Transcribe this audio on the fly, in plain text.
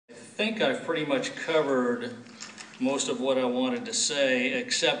think I've pretty much covered most of what I wanted to say,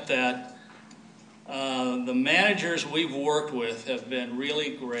 except that the managers we've worked with have been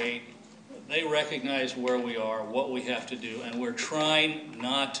really great. They recognize where we are, what we have to do, and we're trying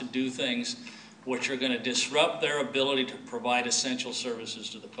not to do things which are going to disrupt their ability to provide essential services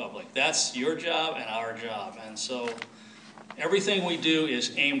to the public. That's your job and our job, and so everything we do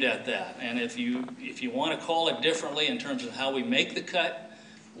is aimed at that. And if you want to call it differently in terms of how we make the cut,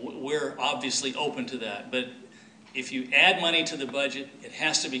 we're obviously open to that. But if you add money to the budget, it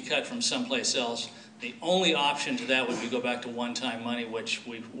has to be cut from someplace else. The only option to that would be go back to one-time money, which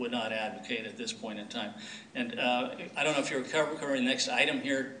we would not advocate at this point in time. And I don't know if you're covering the next item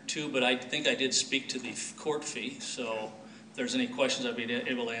here too, but I think I did speak to the court fee. So if there's any questions, I'd be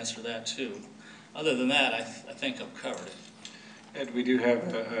able to answer that too. Other than that, I think I've covered it. Ed, we do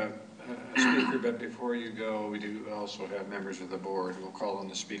have a speaker, but before you go, we do also have members of the board. We'll call on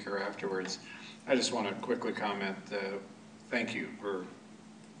the speaker afterwards. I just want to quickly comment, thank you for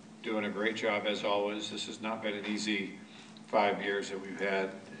doing a great job as always. This has not been an easy 5 years that we've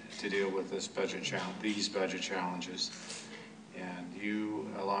had to deal with this budget challenge, these budget challenges. And you,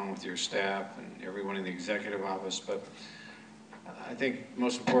 along with your staff and everyone in the executive office, but I think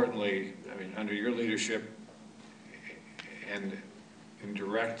most importantly, I mean, under your leadership and in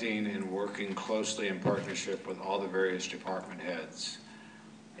directing and working closely in partnership with all the various department heads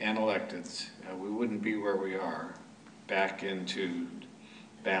and electeds, we wouldn't be where we are back into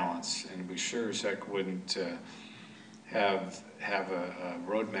balance, and we sure as heck wouldn't have a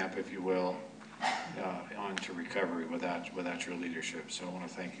roadmap, if you will, on to recovery without your leadership. So I want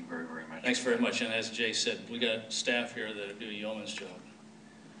to thank you very, very much. Thanks very much. And as Jay said, we got staff here that do a yeoman's job.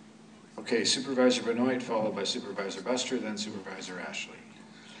 Okay, Supervisor Benoit, followed by Supervisor Buster, then Supervisor Ashley.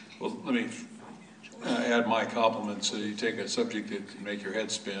 Well, let me add my compliments. You take a subject that can make your head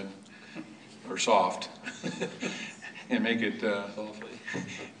spin, or soft, and make it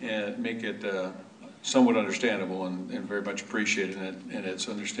somewhat understandable and very much appreciated. And it's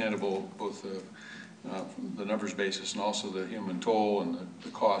understandable both the numbers basis and also the human toll and the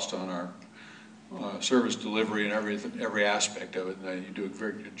cost on our service delivery and every aspect of it. And you do a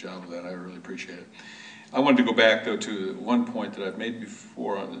very good job of that. I really appreciate it. I wanted to go back though to one point that I've made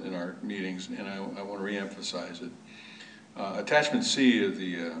before in our meetings, and I want to re-emphasize it. Attachment C of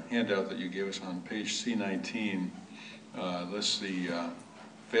the handout that you gave us on page C19 lists the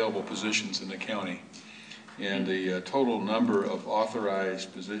available positions in the county, and the total number of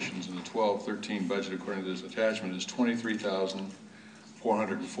authorized positions in the 12-13 budget according to this attachment is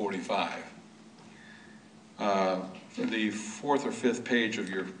 23,445. The fourth or fifth page of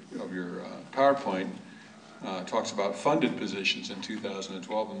your PowerPoint talks about funded positions in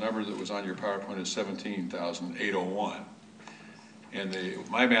 2012. The number that was on your PowerPoint is 17,801. And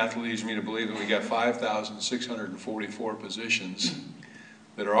my math leads me to believe that we got 5,644 positions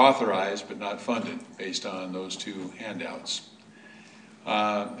that are authorized but not funded based on those two handouts.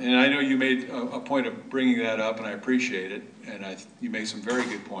 And I know you made a point of bringing that up, and I appreciate it. And you made some very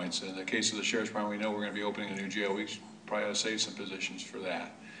good points. In the case of the Sheriff's Department, we know we're going to be opening a new jail. We probably ought to save some positions for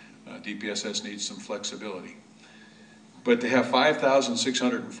that. DPSS needs some flexibility. But to have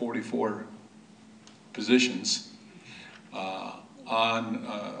 5,644 positions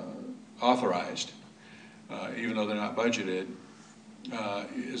authorized, even though they're not budgeted,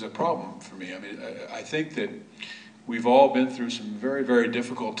 is a problem for me. I mean, I think that we've all been through some very, very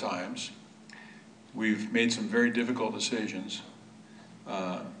difficult times. We've made some very difficult decisions,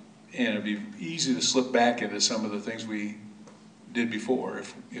 and it'd be easy to slip back into some of the things we did before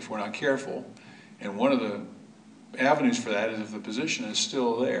if we're not careful. And one of the avenues for that is if the position is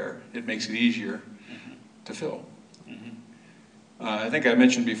still there, it makes it easier to fill. I think I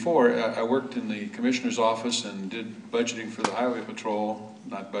mentioned before, I worked in the commissioner's office and did budgeting for the highway patrol,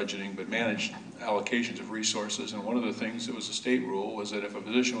 not budgeting, but managed allocations of resources. And one of the things that was a state rule was that if a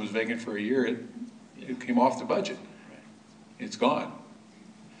position was vacant for a year, it came off the budget. It's gone.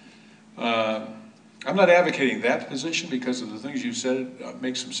 I'm not advocating that position because of the things you said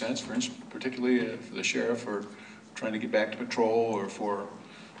make some sense, for instance, particularly for the sheriff or trying to get back to patrol, or for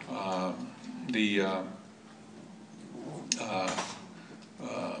the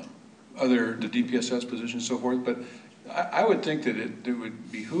DPSS position and so forth. But I would think that it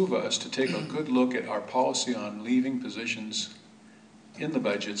would behoove us to take a good look at our policy on leaving positions in the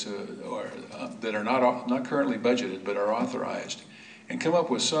budgets that are not currently budgeted but are authorized, and come up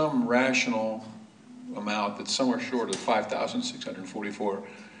with some rational amount that's somewhere short of 5,644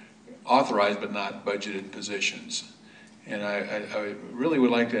 authorized but not budgeted positions. And I really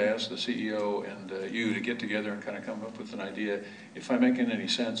would like to ask the CEO and you to get together and kind of come up with an idea. If I'm making any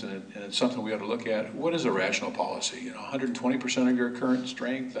sense, and it's something we ought to look at, what is a rational policy? You know, 120% of your current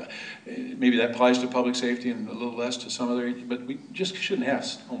strength, maybe that applies to public safety and a little less to some other, but we just shouldn't have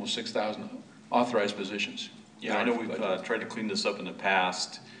almost 6,000 authorized positions. Yeah, I know we've tried to clean this up in the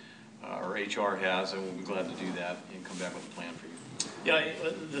past, or HR has, and we'll be glad to do that and come back with a plan for you. Yeah,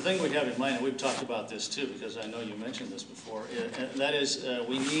 the thing we have in mind, and we've talked about this too, because I know you mentioned this before, that is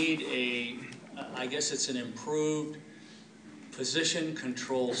we need I guess it's an improved position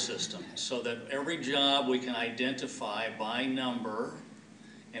control system, so that every job we can identify by number,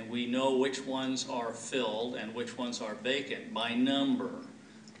 and we know which ones are filled and which ones are vacant by number.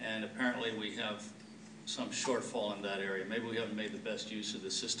 And apparently we have some shortfall in that area. Maybe we haven't made the best use of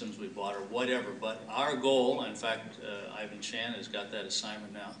the systems we bought or whatever, but our goal, in fact, Ivan Chan has got that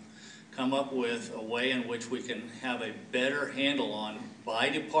assignment now, come up with a way in which we can have a better handle on, by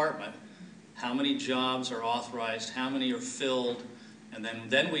department, how many jobs are authorized, how many are filled, and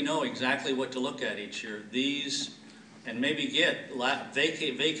then we know exactly what to look at each year. These, and maybe get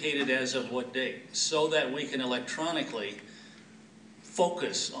vacated as of what date, so that we can electronically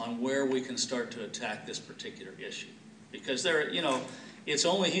focus on where we can start to attack this particular issue. Because it's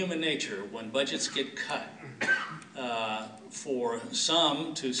only human nature when budgets get cut for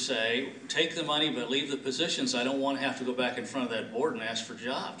some to say, take the money but leave the positions. I don't want to have to go back in front of that board and ask for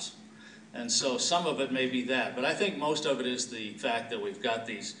jobs. And so some of it may be that, but I think most of it is the fact that we've got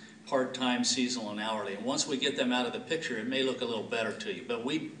these part-time, seasonal, and hourly. And once we get them out of the picture, it may look a little better to you. But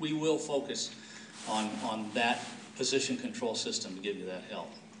we will focus on that position control system to give you that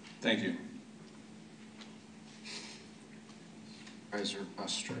help. Thank you. Supervisor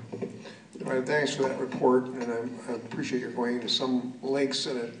Buster. All right, thanks for that report, and I appreciate your going into some links,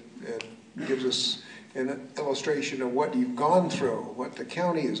 and it gives us an illustration of what you've gone through, what the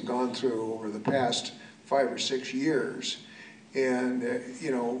county has gone through over the past 5 or 6 years. And,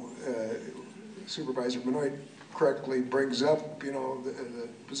 Supervisor Benoit correctly brings up, the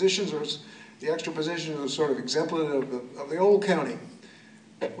positions, or the extra positions are sort of exemplary of the old county.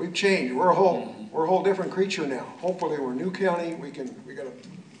 We've changed. We're a whole different creature now. Hopefully we're a new county. We got a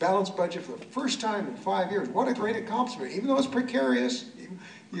balanced budget for the first time in 5 years. What a great accomplishment. Even though it's precarious,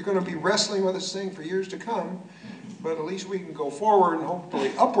 you're going to be wrestling with this thing for years to come, but at least we can go forward and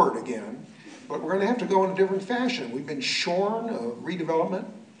hopefully upward again. But we're going to have to go in a different fashion. We've been shorn of redevelopment.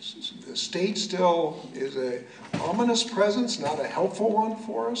 The state still is an ominous presence, not a helpful one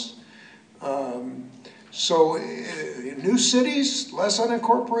for us. So new cities, less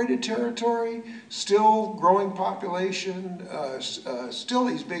unincorporated territory, still growing population, still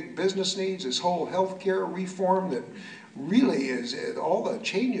these big business needs, this whole healthcare reform that really is, all the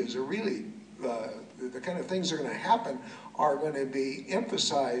changes are really, the kind of things that are going to happen are going to be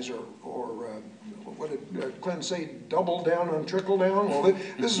emphasized, or what did Clinton say, double down on trickle down? Well,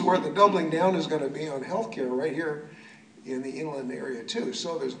 this is where the doubling down is going to be on healthcare right here in the inland area too.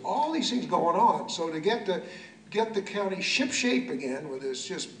 So there's all these things going on. So to get the county shipshape again with this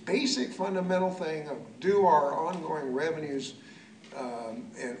just basic fundamental thing of do our ongoing revenues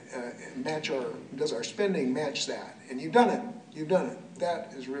and does our spending match that? And you've done it. You've done it.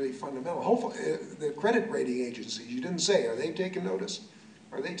 That is really fundamental. Hopefully, the credit rating agencies, you didn't say, are they taking notice?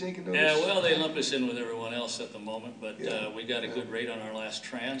 Are they taking notice? Yeah, well, they lump us in with everyone else at the moment, but Yeah. We got a good rate on our last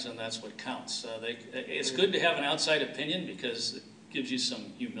trans, and that's what counts. It's good to have an outside opinion because it gives you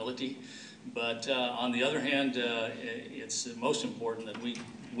some humility, but on the other hand, it's most important that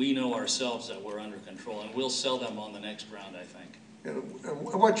we know ourselves that we're under control, and we'll sell them on the next round, I think. And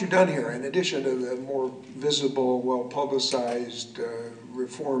what you've done here, in addition to the more visible, well-publicized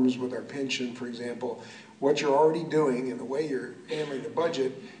reforms with our pension, for example, what you're already doing and the way you're handling the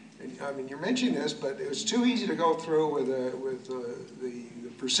budget, and, I mean, you're mentioning this, but it was too easy to go through with the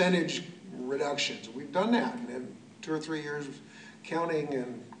percentage reductions. We've done that, and in 2 or 3 years of counting,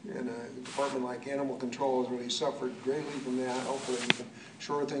 and a department like animal control has really suffered greatly from that. Hopefully we can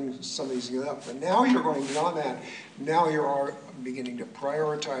shore some of these things up. But now you're going beyond that. Now you're beginning to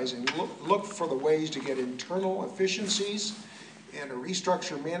prioritize and look for the ways to get internal efficiencies and to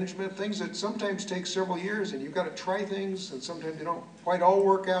restructure management, things that sometimes take several years, and you've got to try things, and sometimes they don't quite all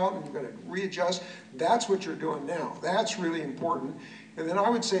work out, and you've got to readjust. That's what you're doing now. That's really important. And then I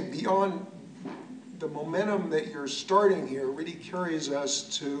would say beyond the momentum that you're starting here really carries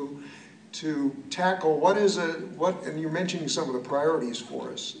us to tackle and you're mentioning some of the priorities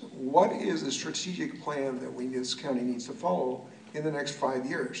for us. What is the strategic plan that this county needs to follow in the next 5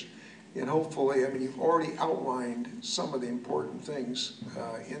 years? And hopefully, I mean, you've already outlined some of the important things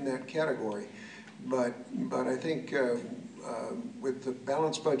in that category. But I think with the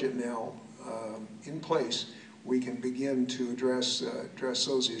balanced budget now in place, we can begin to address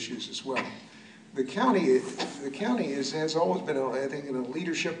those issues as well. The county has always been, I think, in a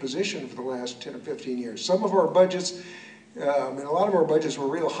leadership position for the last 10 or 15 years. Some of our budgets, a lot of our budgets were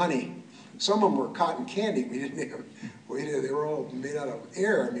real honey. Some of them were cotton candy. They were all made out of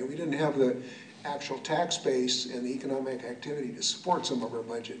air. I mean, we didn't have the actual tax base and the economic activity to support some of our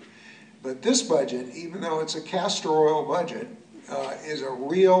budget. But this budget, even though it's a castor oil budget, is a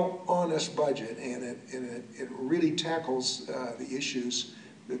real honest budget, and it really tackles the issues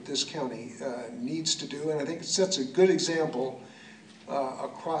that this county needs to do, and I think it sets a good example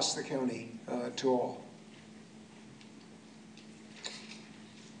across the county to all.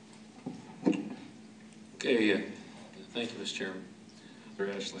 Okay, thank you, Mr. Chairman.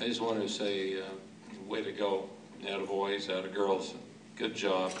 I just wanted to say, way to go, attaboys, atta-girls, good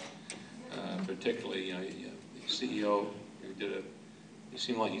job. Particularly, you know, the CEO who did it. He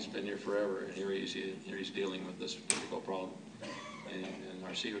seemed like he's been here forever, and here he's dealing with this difficult problem. And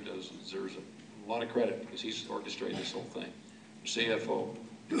our CEO deserves a lot of credit because he's orchestrated this whole thing. CFO,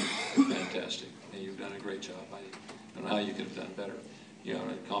 fantastic, and you've done a great job. I don't know how you could have done better. You know,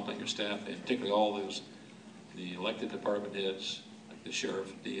 complimenting your staff, and particularly all those, the elected department heads, like the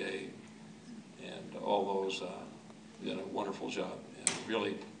sheriff, DA, and all those, did a wonderful job, and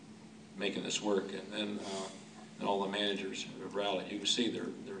really making this work. And then and all the managers have rallied. You can see they're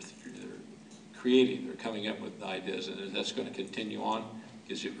creative. They're coming up with ideas, and that's going to continue on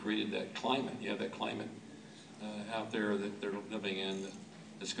because you've created that climate. You have that climate out there that they're living in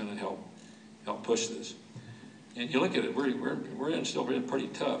that's going to help push this. And you look at it, we're still pretty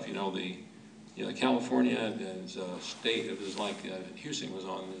tough. You know, California is a state. It was like Houston was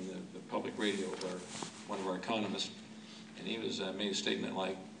on in the public radio with one of our economists, and he was made a statement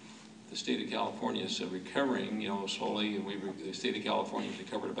like, the state of California is recovering, you know, slowly, and the state of California has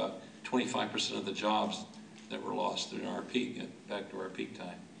recovered about 25% of the jobs that were lost during our peak, back to our peak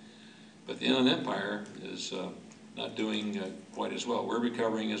time. But the Inland Empire is not doing quite as well. We're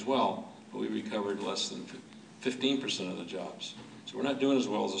recovering as well, but we recovered less than 15% of the jobs. So we're not doing as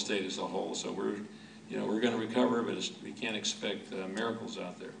well as the state as a whole. So we're going to recover, but we can't expect miracles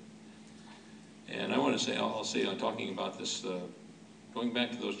out there. And I want to say, I'll say, I'm talking about this. Going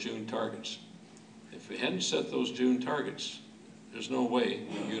back to those June targets, if we hadn't set those June targets, there's no way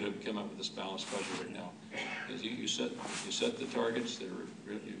you'd have come up with this balanced budget right now. Because you set the targets, you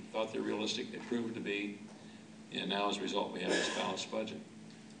thought they were realistic, they proved to be, and now as a result we have this balanced budget.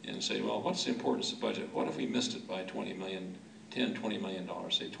 And say, well, what's the importance of the budget? What if we missed it by $20 million, $10, $20 million?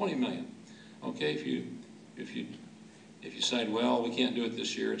 Say $20 million. Okay, if you decide, well, we can't do it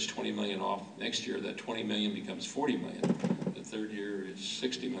this year, it's $20 million off. Next year, that $20 million becomes $40 million. The third year is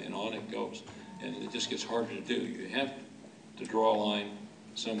 $60 million. On it goes. And it just gets harder to do. You have to draw a line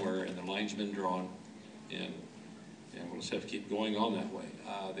somewhere, and the line's been drawn, and we'll just have to keep going on that way.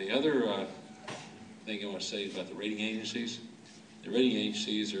 The other thing I want to say is about the rating agencies. The rating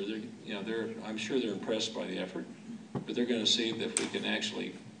agencies I'm sure they're impressed by the effort, but they're going to see if we can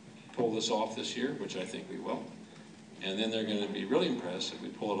actually pull this off this year, which I think we will. And then they're going to be really impressed if we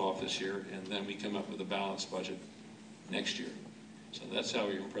pull it off this year, and then we come up with a balanced budget next year. So that's how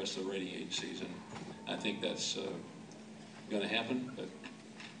we impress the rating agencies, and I think that's going to happen, but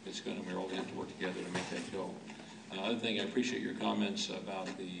we're all going to have to work together to make that go. Other thing, I appreciate your comments about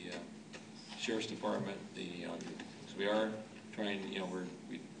the Sheriff's Department. So we are trying,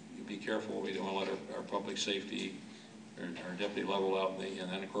 we be careful. We don't want to let our public safety, our deputy level out in the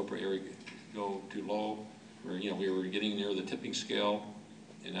unincorporated area go too low. We were getting near the tipping scale,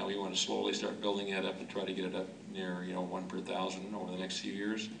 and now we want to slowly start building that up and try to get it up near 1 per 1,000 over the next few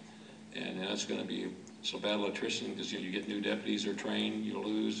years. And that's going to be so battle attrition because you get new deputies are trained, you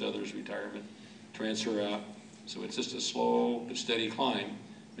lose others, retirement, transfer out. So it's just a slow but steady climb,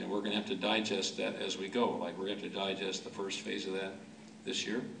 and we're going to have to digest that as we go. Like we're going to have to digest the first phase of that this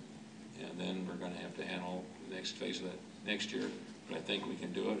year, and then we're going to have to handle the next phase of that next year. But I think we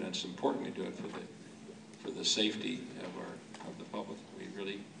can do it, and it's important we do it for the safety of the public. We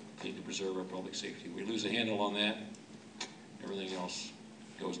really need to preserve our public safety. We lose a handle on that, everything else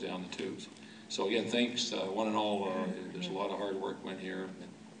goes down the tubes. So again, thanks one and all. There's a lot of hard work went here, and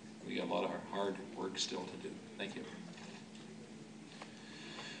we got a lot of hard work still to do. Thank you.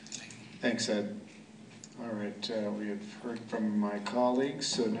 Thanks, Ed. All right, we have heard from my colleagues,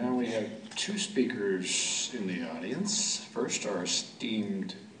 so now we have two speakers in the audience. First, our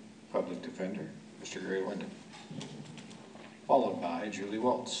esteemed public defender, Mr. Gary Wyndham, followed by Julie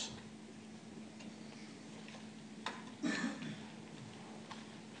Waltz.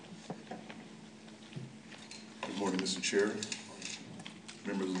 Mr. Chair,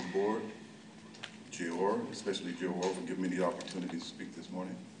 members of the board, J.R., especially J.R. for giving me the opportunity to speak this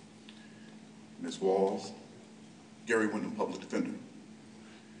morning, Ms. Walls, Gary Wyndham, Public Defender.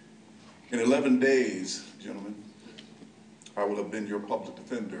 In 11 days, gentlemen, I will have been your public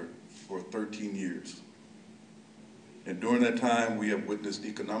defender for 13 years. And during that time, we have witnessed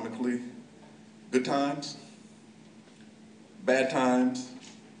economically good times, bad times,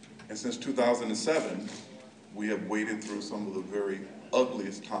 and since 2007, we have waded through some of the very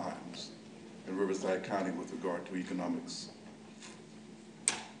ugliest times in Riverside County with regard to economics.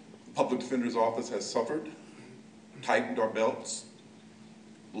 The Public Defender's Office has suffered, tightened our belts,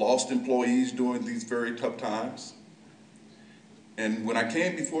 lost employees during these very tough times. And when I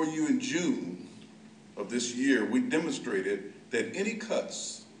came before you in June of this year, we demonstrated that any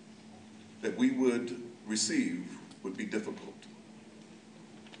cuts that we would receive would be difficult.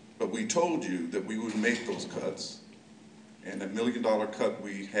 But we told you that we would make those cuts, and that $1 million cut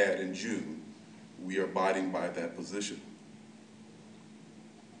we had in June, we are abiding by that position.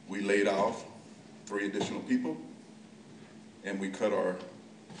 We laid off 3 additional people, and we cut our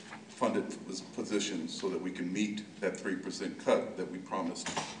funded positions so that we can meet that 3% cut that we promised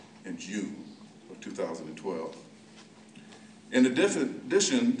in June of 2012. In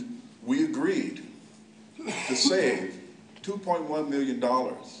addition, we agreed to save $2.1 million,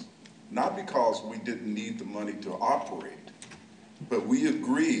 not because we didn't need the money to operate, but we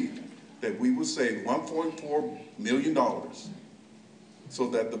agreed that we would save $1.4 million so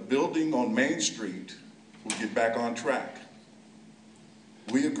that the building on Main Street would get back on track.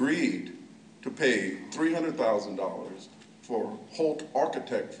 We agreed to pay $300,000 for Holt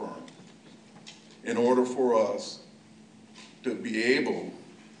Architect Firm in order for us to be able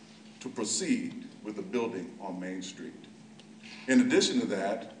to proceed with the building on Main Street. In addition to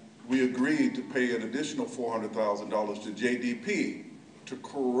that, we agreed to pay an additional $400,000 to JDP to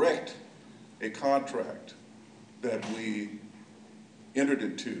correct a contract that we entered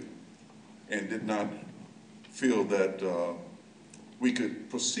into and did not feel that we could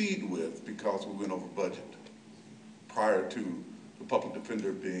proceed with because we went over budget prior to the public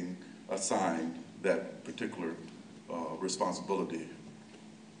defender being assigned that particular responsibility.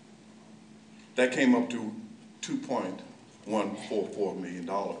 That came up to $2.144 million,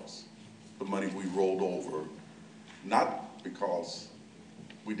 the money we rolled over, not because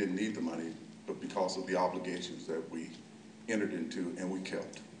we didn't need the money, but because of the obligations that we entered into and we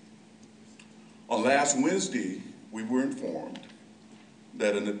kept. On last Wednesday, we were informed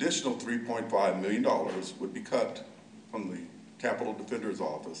that an additional $3.5 million would be cut from the Capitol Defender's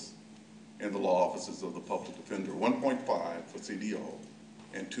Office and the law offices of the Public Defender, 1.5 for CDO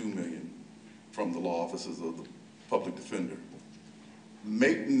and $2 million from the law offices of the Public Defender.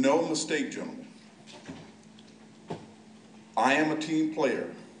 Make no mistake, gentlemen, I am a team player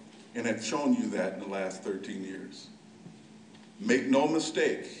and have shown you that in the last 13 years. Make no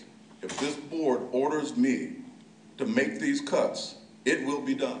mistake, if this board orders me to make these cuts, it will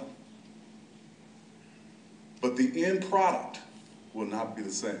be done. But the end product will not be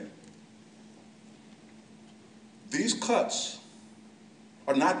the same. These cuts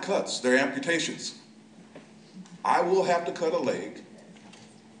are not cuts, they're amputations. I will have to cut a leg,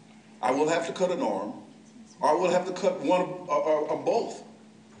 I will have to cut an arm, or I will have to cut one or both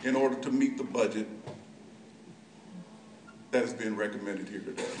in order to meet the budget that is being recommended here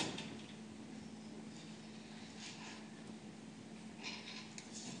today.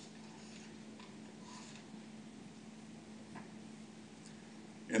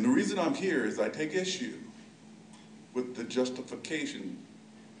 And the reason I'm here is I take issue with the justification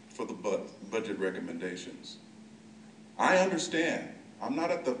for the budget recommendations. I understand, I'm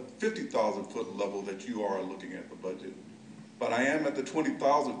not at the 50,000 foot level that you are looking at the budget, but I am at the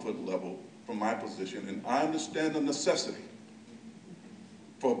 20,000 foot level from my position, and I understand the necessity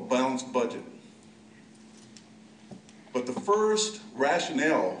for a balanced budget. But the first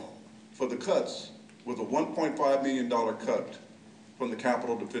rationale for the cuts was a $1.5 million cut from the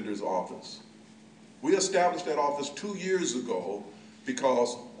Capitol Defender's Office. We established that office 2 years ago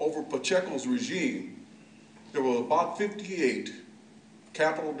because over Pacheco's regime, there were about 58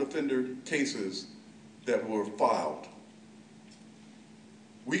 Capitol Defender cases that were filed.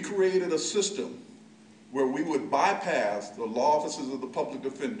 We created a system where we would bypass the law offices of the public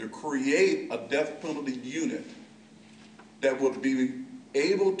defender, create a death penalty unit that would be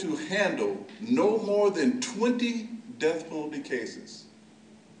able to handle no more than 20 death penalty cases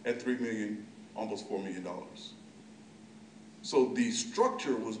at $3 million, almost $4 million. So the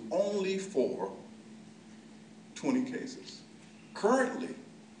structure was only for 20 cases. Currently,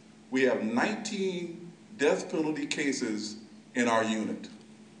 we have 19 death penalty cases in our unit.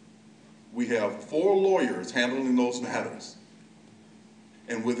 We have 4 lawyers handling those matters.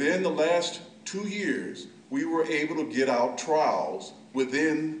 And within the last 2 years, we were able to get out trials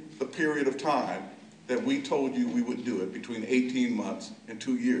within the period of time that we told you we would do it, between 18 months and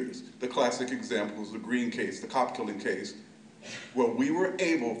 2 years. The classic example is the Green case, the cop killing case, where we were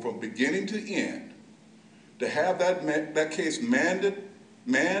able from beginning to end to have that case manned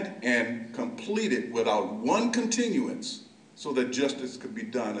and completed without one continuance so that justice could be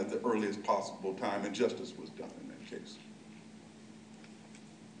done at the earliest possible time, and justice was done in that case.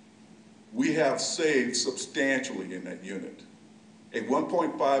 We have saved substantially in that unit. A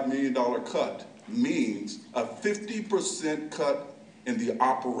 $1.5 million cut means a 50% cut in the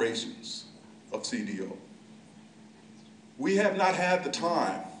operations of CDO. We have not had the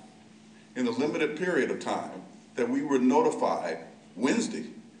time, in the limited period of time, that we were notified Wednesday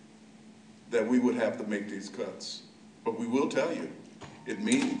that we would have to make these cuts. But we will tell you, it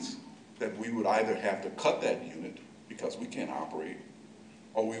means that we would either have to cut that unit because we can't operate,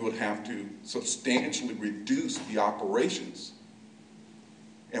 or we would have to substantially reduce the operations.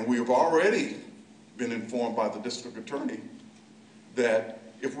 And we have already been informed by the district attorney that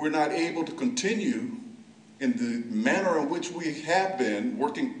if we're not able to continue in the manner in which we have been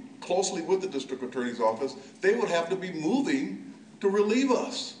working closely with the district attorney's office, they would have to be moving to relieve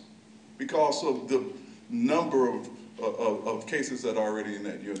us because of the number of cases that are already in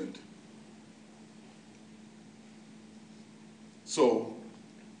that unit. So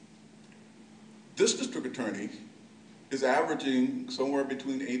this district attorney is averaging somewhere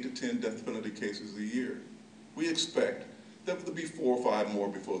between 8 to 10 death penalty cases a year. We expect there to be 4 or 5 more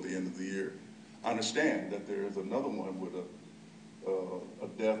before the end of the year. I understand that there is another one with a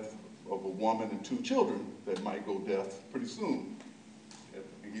death of a woman and 2 children that might go deaf pretty soon.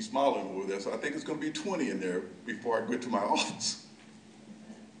 And he's smiling over there, so I think it's going to be 20 in there before I get to my office.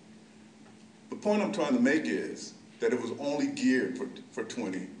 The point I'm trying to make is that it was only geared for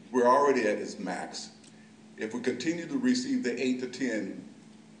 20. We're already at its max. If we continue to receive the 8 to 10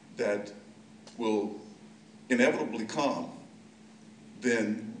 that will inevitably come,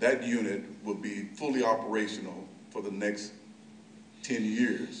 then that unit will be fully operational for the next 10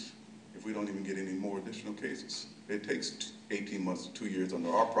 years if we don't even get any more additional cases. It takes 18 months to 2 years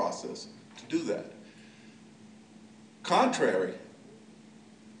under our process to do that. Contrary,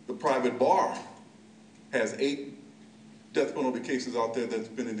 the private bar has 8 death penalty cases out there that's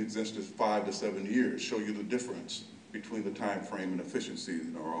been in existence 5 to 7 years. Show you the difference between the time frame and efficiency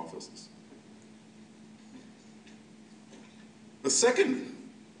in our offices. The second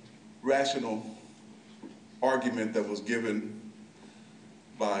rational argument that was given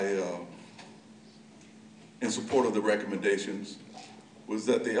by, in support of the recommendations was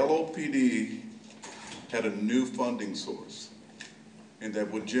that the LOPD had a new funding source and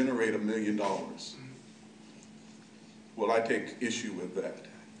that would generate $1 million. Well, I take issue with that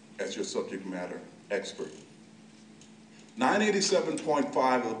as your subject matter expert.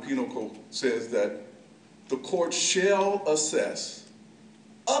 987.5 of the Penal Code says that the court shall assess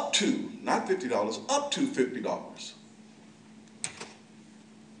up to, not $50, up to $50.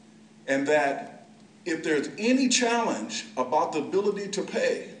 And that if there's any challenge about the ability to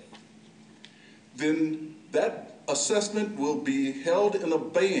pay, then that assessment will be held in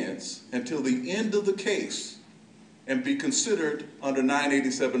abeyance until the end of the case and be considered under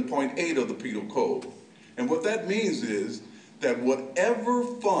 987.8 of the Penal Code. And what that means is that whatever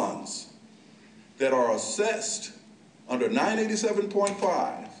funds that are assessed under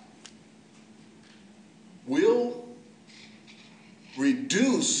 987.5 will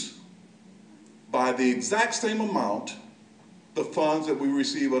reduce by the exact same amount the funds that we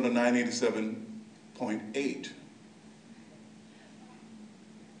receive under 987.8.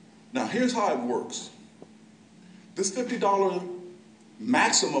 Now here's how it works. This $50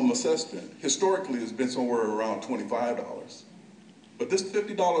 maximum assessment historically has been somewhere around $25. But this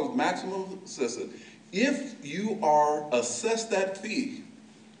 $50 maximum assessment, if you are assessed that fee,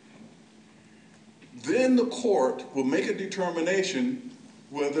 then the court will make a determination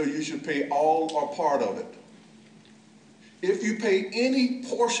whether you should pay all or part of it. If you pay any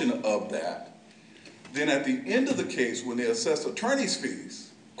portion of that, then at the end of the case, when they assess attorney's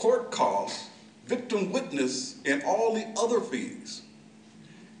fees, court costs, victim witness, and all the other fees,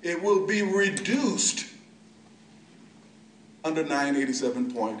 it will be reduced under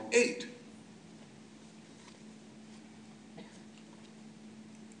 987.8.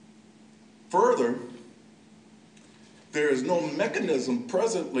 Further, there is no mechanism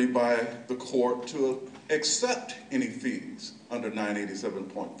presently by the court to accept any fees under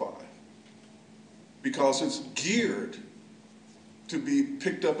 987.5. because it's geared to be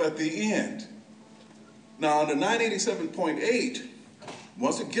picked up at the end. Now, under 987.8,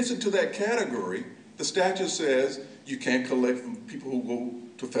 once it gets into that category, the statute says you can't collect from people who go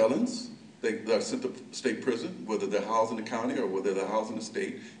to felons. They are sent to state prison, whether they're housed in the county or whether they're housed in the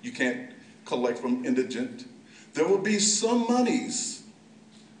state. You can't collect from indigent. There will be some monies,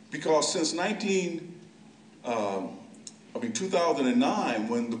 because since 2009,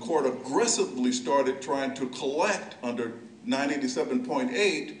 when the court aggressively started trying to collect under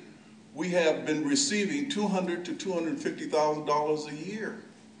 987.8, we have been receiving $200,000 to $250,000 a year.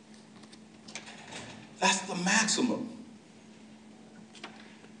 That's the maximum.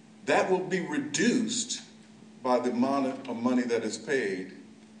 That will be reduced by the amount of money that is paid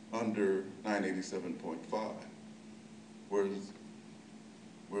under 987.5.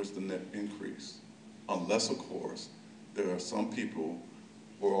 Where's the net increase? Unless, of course, there are some people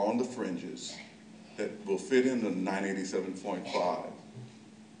who are on the fringes that will fit into 987.5.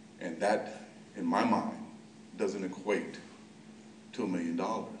 And that, in my mind, doesn't equate to $1 million.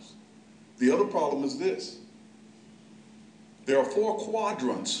 The other problem is this. There are 4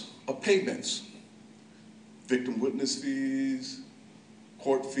 quadrants of payments: victim witness fees,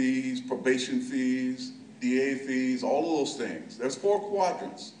 court fees, probation fees, DA fees, all of those things. There's 4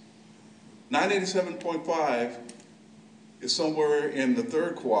 quadrants. 987.5 is somewhere in the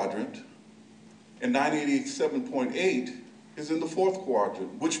 3rd quadrant, and 987.8 is in the 4th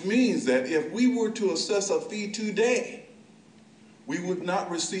quadrant, which means that if we were to assess a fee today, we would not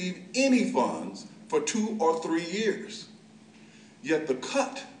receive any funds for 2 or 3 years. Yet the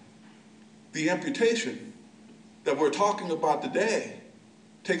cut, the amputation that we're talking about today,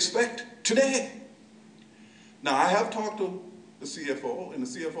 takes effect today. Now, I have talked to the CFO, and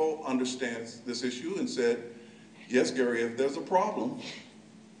the CFO understands this issue and said, yes, Gary, if there's a problem,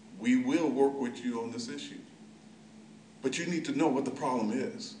 we will work with you on this issue. But you need to know what the problem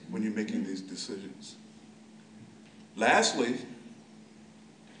is when you're making these decisions. Lastly,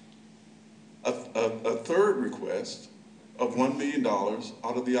 a 3rd request of $1 million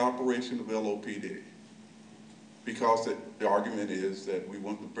out of the operation of LOPD, because the argument is that we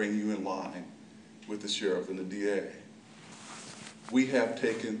want to bring you in line with the sheriff and the DA. We have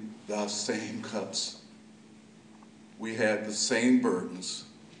taken the same cuts. We had the same burdens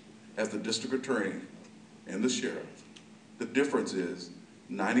as the district attorney and the sheriff. The difference is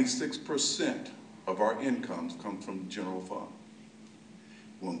 96% of our incomes come from the general fund.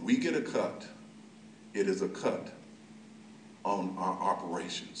 When we get a cut, it is a cut on our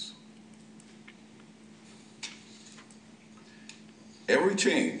operations. Every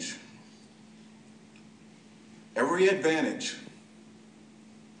change, every advantage,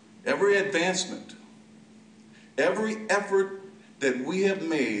 every advancement, every effort that we have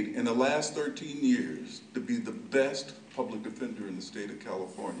made in the last 13 years to be the best public defender in the state of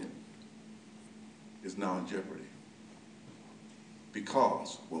California is now in jeopardy.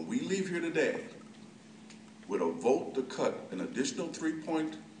 Because when we leave here today with a vote to cut an additional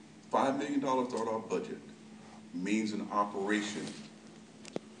 $3.5 million out of our budget, means an operation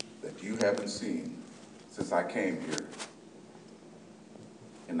that you haven't seen since I came here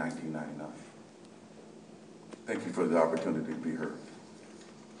in 1999. Thank you for the opportunity to be heard.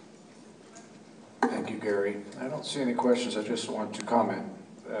 Thank you, Gary. I don't see any questions. I just want to comment.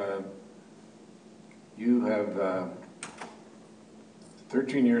 You have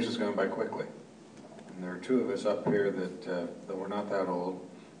 13 years has gone by quickly. And there are 2 of us up here that we're not that old.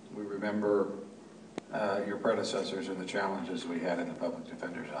 We remember your predecessors and the challenges we had in the public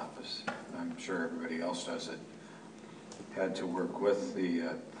defender's office. I'm sure everybody else does it. Had to work with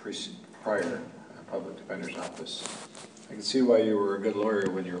the prior public defender's office. I can see why you were a good lawyer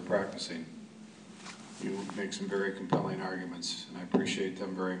when you were practicing. You make some very compelling arguments, and I appreciate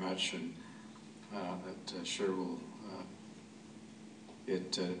them very much, and that sure will,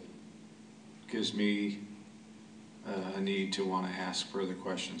 it gives me a need to want to ask further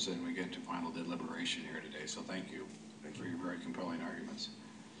questions when we get to final deliberation here today, so thank you for your very compelling arguments.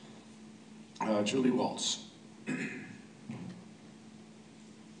 Julie Waltz.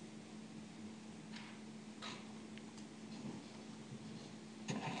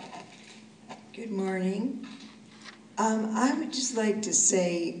 Good morning. I would just like to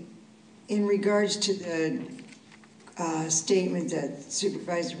say, in regards to the statement that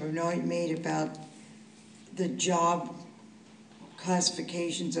Supervisor Benoit made about the job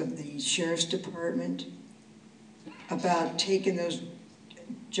classifications of the Sheriff's Department, about taking those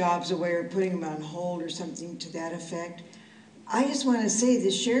jobs away or putting them on hold or something to that effect. I just want to say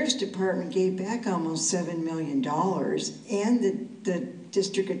the Sheriff's Department gave back almost $7 million, and the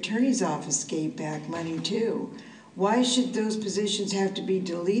district attorney's office gave back money too. Why should those positions have to be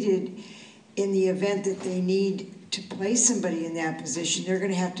deleted in the event that they need to place somebody in that position? They're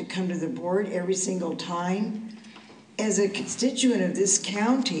gonna have to come to the board every single time. As a constituent of this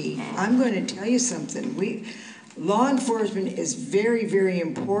county, I'm going to tell you something. Law enforcement is very, very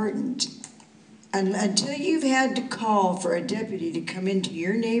important. And until you've had to call for a deputy to come into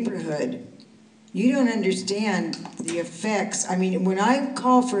your neighborhood, you don't understand the effects. I mean, when I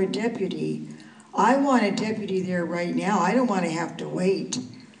call for a deputy, I want a deputy there right now. I don't want to have to wait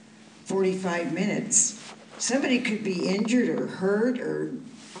 45 minutes. Somebody could be injured or hurt or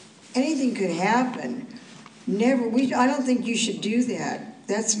anything could happen. I don't think you should do that.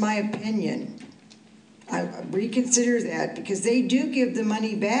 That's my opinion. I reconsider that because they do give the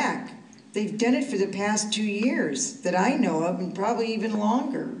money back. They've done it for the past 2 years that I know of, and probably even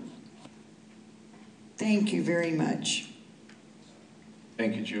longer. Thank you very much.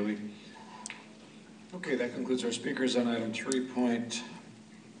 Thank you, Julie. Okay, that concludes our speakers on item 3.59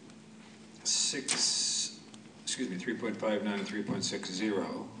 and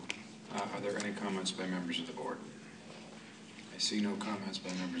 3.60. Are there any comments by members of the board? I see no comments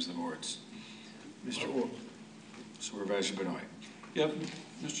by members of the boards. Mr. Supervisor Benoit. Yep,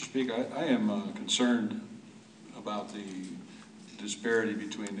 Mr. Speaker, I am concerned about the disparity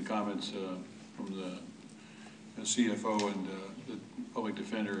between the comments from the CFO and the public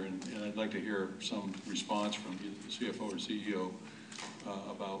defender, and I'd like to hear some response from the CFO or CEO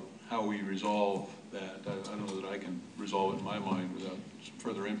about how we resolve that. I don't know that I can resolve it in my mind without some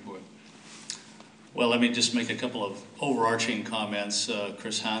further input. Well, let me just make a couple of overarching comments.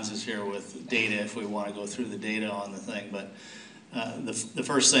 Chris Hans is here with data if we want to go through the data on the thing. But the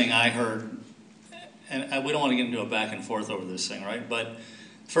first thing I heard, and we don't want to get into a back and forth over this thing, right? But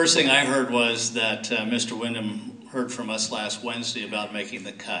the first thing I heard was that Mr. Wyndham heard from us last Wednesday about making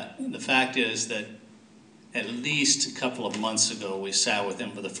the cut. The fact is that at least a couple of months ago, we sat with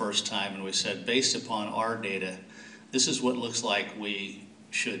him for the first time and we said, based upon our data, this is what looks like we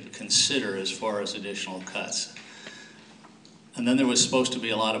should consider as far as additional cuts. And then there was supposed to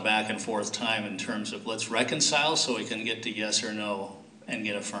be a lot of back and forth time in terms of let's reconcile so we can get to yes or no and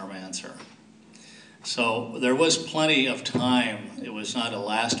get a firm answer. So there was plenty of time. It was not a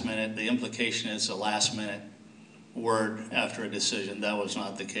last minute. The implication is a last minute word after a decision. That was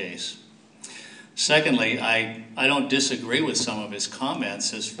not the case. Secondly, I don't disagree with some of his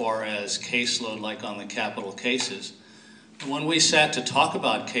comments as far as caseload, like on the capital cases. When we sat to talk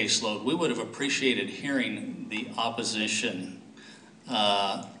about caseload, we would have appreciated hearing the opposition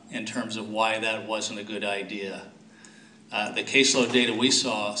in terms of why that wasn't a good idea. The caseload data we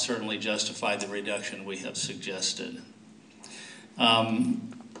saw certainly justified the reduction we have suggested.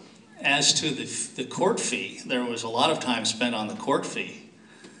 As to the court fee, there was a lot of time spent on the court fee.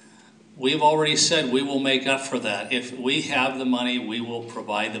 We've already said we will make up for that. If we have the money, we will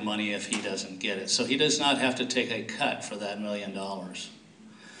provide the money if he doesn't get it. So he does not have to take a cut for that $1 million.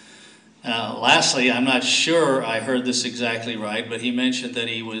 Lastly, I'm not sure I heard this exactly right, but he mentioned that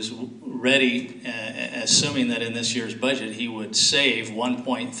he was ready, assuming that in this year's budget he would save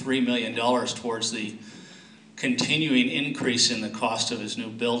 $1.3 million towards the continuing increase in the cost of his new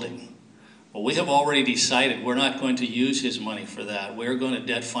building. Well, we have already decided we're not going to use his money for that. We're going to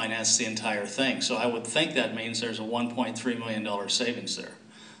debt finance the entire thing. So I would think that means there's a $1.3 million savings there.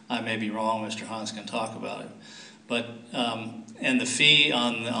 I may be wrong. Mr. Hans can talk about it. But, and the fee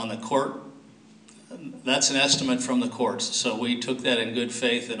on the court, that's an estimate from the courts. So we took that in good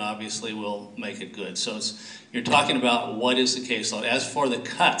faith and obviously we'll make it good. So you're talking about what is the caseload. As for the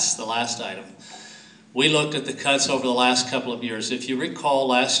cuts, the last item, we looked at the cuts over the last couple of years. If you recall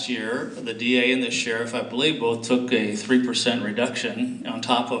last year, the DA and the sheriff, I believe, both took a 3% reduction on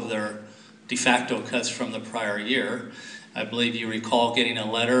top of their de facto cuts from the prior year. I believe you recall getting a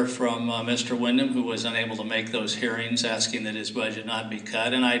letter from Mr. Wyndham, who was unable to make those hearings, asking that his budget not be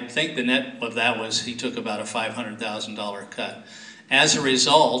cut. And I think the net of that was he took about a $500,000 cut. As a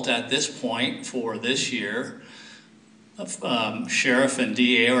result, at this point for this year, sheriff and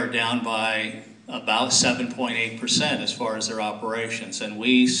DA are down by about 7.8% as far as their operations, and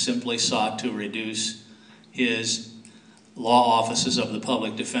we simply sought to reduce his law offices of the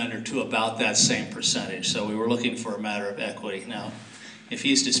public defender to about that same percentage. So we were looking for a matter of equity. Now, if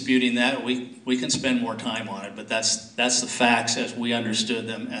he's disputing that, we can spend more time on it, but that's the facts as we understood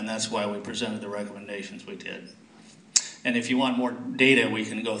them, and that's why we presented the recommendations we did. And if you want more data, we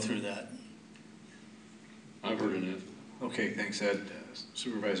can go through that. I've heard enough. Okay, thanks, Ed.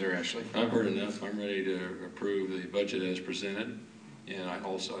 Supervisor Ashley. I've heard enough. I'm ready to approve the budget as presented. And I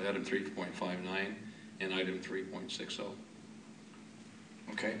also item 3.59 and item 3.60.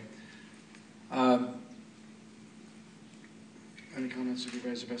 Okay. Any comments,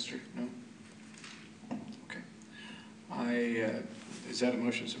 Supervisor Bester? No? Okay. Is that a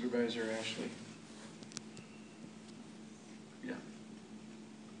motion, Supervisor Ashley? Yeah.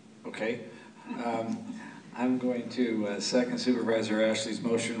 Okay. I'm going to second Supervisor Ashley's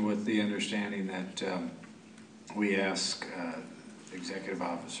motion with the understanding that we ask the executive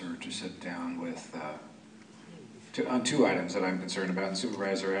officer to sit down with, on 2 items that I'm concerned about. And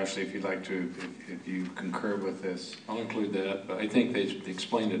Supervisor Ashley, if you'd like to, if you concur with this. I'll include that, but I think they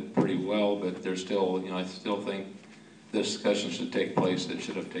explained it pretty well, but there's still, I still think this discussion should take place that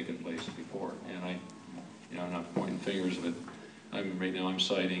should have taken place before. And I'm not pointing fingers, but right now I'm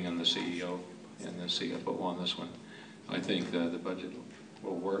citing on the CEO and the CFO on this one. I think the budget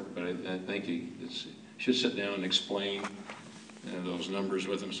will work, but I think he should sit down and explain those numbers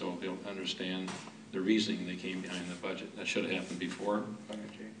with them so they'll understand the reasoning they came behind the budget. That should have happened before.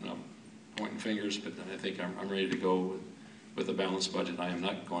 No pointing fingers, but I think I'm ready to go with a balanced budget. I am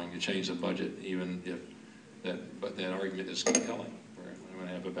not going to change the budget, even if that argument is compelling. I'm going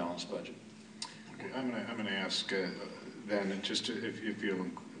to have a balanced budget. Okay, I'm going to ask then, just if you'll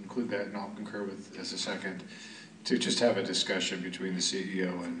include that, and I'll concur with as a second, to just have a discussion between the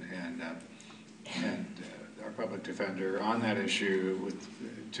CEO and our public defender on that issue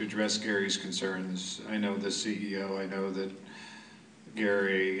to address Gary's concerns. I know the CEO, I know that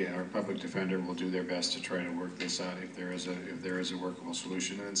Gary, our public defender, will do their best to try to work this out if there is a workable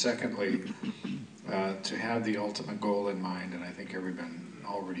solution. And then secondly, to have the ultimate goal in mind, and I think everyone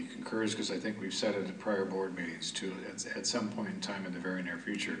already concurs, because I think we've said it at prior board meetings, to at some point in time in the very near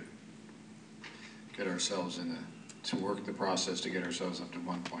future, get ourselves to work the process to get ourselves up to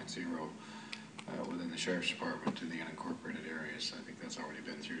 1.0 within the Sheriff's Department in the unincorporated areas. I think that's already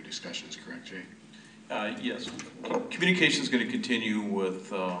been through discussions, correct, Jay? Yes. Communication is going to continue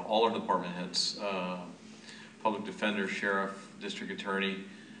with all our department heads, public defender, sheriff, district attorney.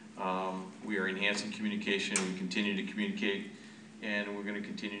 We are enhancing communication. We continue to communicate, and we're going to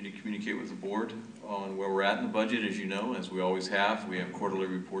continue to communicate with the board on where we're at in the budget, as you know, as we always have. We have quarterly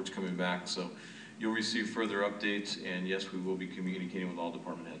reports coming back, so you'll receive further updates, and yes, we will be communicating with all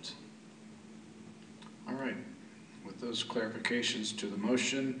department heads. All right. With those clarifications to the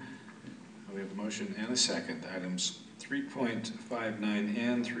motion, we have a motion and a second. Items 3.59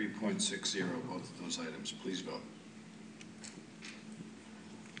 and 3.60, both of those items. Please vote.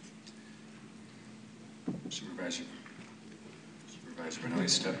 Supervisor Benoit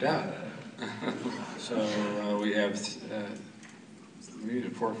stepped out. So we have, we need a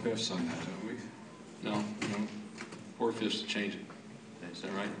 4/5 on that, don't we? No, 4/5 to change it. Is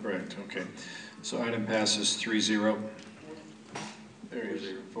that right? Correct, okay. So item passes 3-0. There is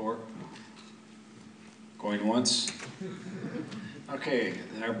 4. Going once. Okay,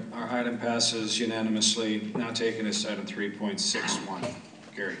 our item passes unanimously. Now taking us to item 3.61.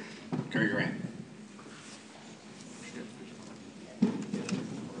 Gary Grant.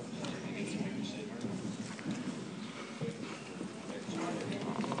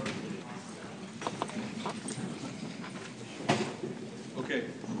 Okay.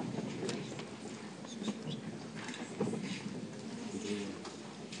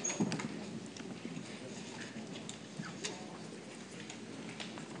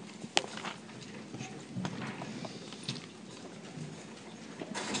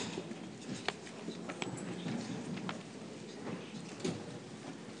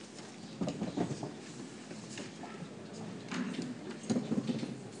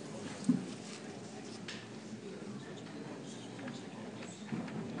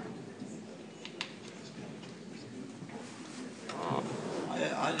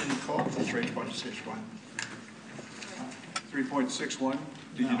 I didn't call for 3.61. 3.61,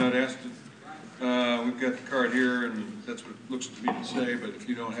 did you not ask? We've got the card here, and that's what it looks to me to say, but if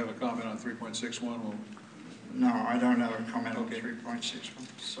you don't have a comment on 3.61, we'll... No, I don't have a comment on Okay.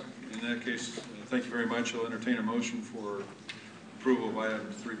 3.61, sorry. In that case, thank you very much. I'll entertain a motion for approval of item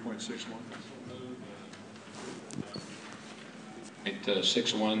 3.61.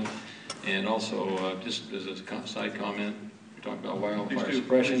 6.1, and also just as a side comment, we talked about wildfire Please do.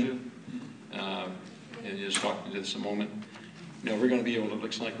 suppression, and just talking to this a moment. We're going to be able to,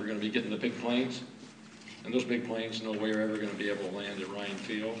 looks like we're going to be getting the big planes, and those big planes, no way are ever going to be able to land at Ryan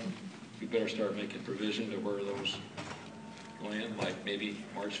Field. We better start making provision to where those land, like maybe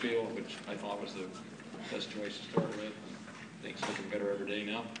Marshfield, which I thought was the best choice to start with. Things looking better every day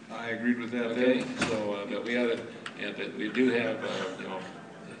now. I agreed with that. Okay, so but we have it, and but we do have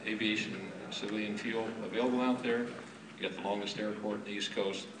aviation civilian fuel available out there. We got the longest airport in the East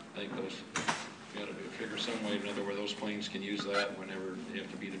Coast. I think those got to figure some way or another where those planes can use that whenever they have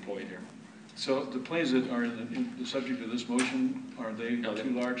to be deployed here. So the planes that are in the subject of this motion, are they No,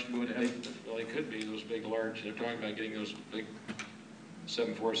 too large to go ahead? Well, they could be, those big, large, they're talking about getting those big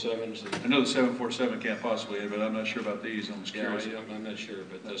 747s. I know the 747 can't possibly, but I'm not sure about these. I'm just Yeah, curious. I'm not sure,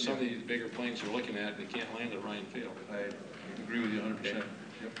 but some of these bigger planes they're looking at, they can't land at Ryan Field. I agree with you 100%. Okay.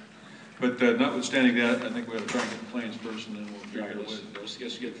 Yep. But notwithstanding that, I think we ought to try and get the planes first, and then we'll figure Right, out what. let's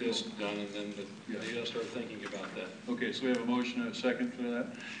just get this done, and then you gotta start thinking about that. Okay, so we have a motion and a second for that.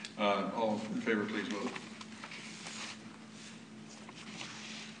 All in favor, please vote.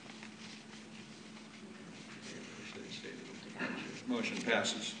 Motion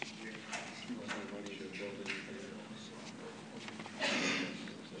passes.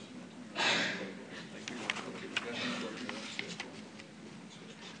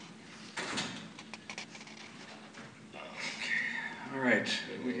 All right,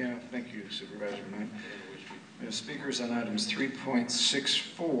 we have, thank you Supervisor Knight. We have speakers on items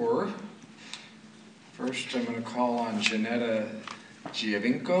 3.64. First, I'm going to call on Janetta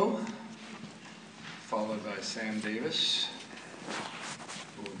Giovinco, followed by Sam Davis,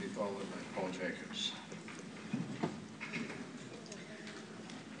 who will be followed by Paul Jacobs.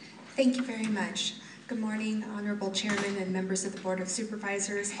 Thank you very much. Good morning, Honorable Chairman and members of the Board of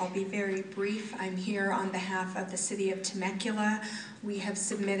Supervisors. I'll be very brief. I'm here on behalf of the City of Temecula. We have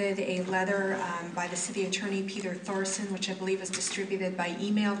submitted a letter by the City Attorney Peter Thorson, which I believe was distributed by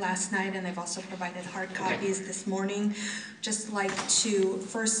email last night, and I've also provided hard copies this morning. Just like to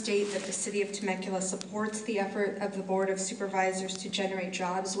first state that the City of Temecula supports the effort of the Board of Supervisors to generate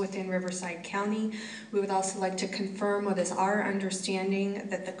jobs within Riverside County. We would also like to confirm what is our understanding,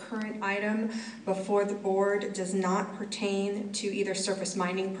 that the current item before the board does not pertain to either surface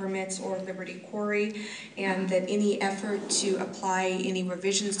mining permits or Liberty Quarry, and that any effort to apply any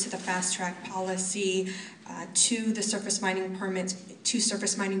revisions to the fast track policy to the surface mining permits,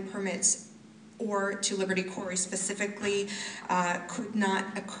 or to Liberty Quarry specifically, could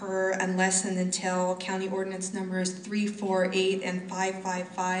not occur unless and until County Ordinance numbers 348 and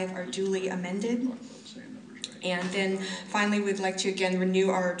 555 are duly amended. And then finally, we'd like to again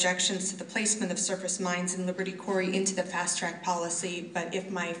renew our objections to the placement of surface mines in Liberty Quarry into the fast track policy. But if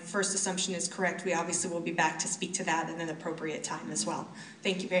my first assumption is correct, we obviously will be back to speak to that at an appropriate time as well.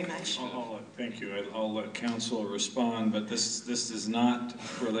 Thank you very much. Thank you. I'll let council respond, but this is not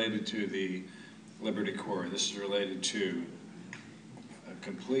related to the Liberty Quarry. This is related to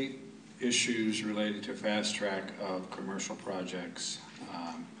complete issues related to fast track of commercial projects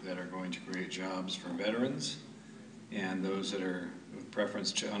that are going to create jobs for veterans and those that are with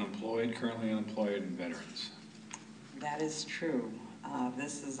preference to unemployed, currently unemployed, and veterans. That is true.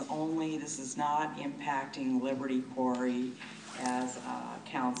 This is not impacting Liberty Quarry, as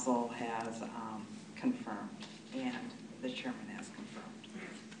council has confirmed and the chairman has confirmed.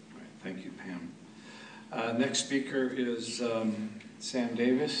 All right, thank you, Pam. Next speaker is Sam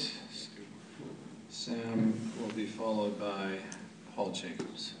Davis. Sam will be followed by Paul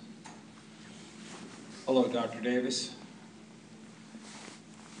Jacobs. Hello, Dr. Davis.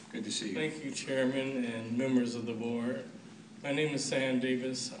 Good to see you. Thank you, Chairman and members of the board. My name is Sam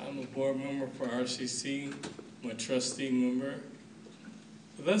Davis. I'm a board member for RCC. I'm a trustee member.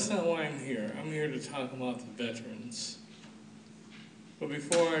 But that's not why I'm here. I'm here to talk about the veterans. But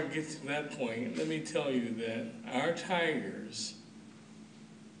before I get to that point, let me tell you that our Tigers,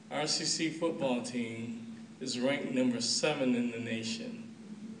 RCC football team, is ranked number 7 in the nation.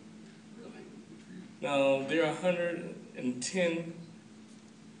 Now, there are 110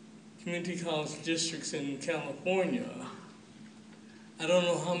 community college districts in California. I don't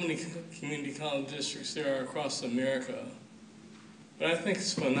know how many community college districts there are across America, but I think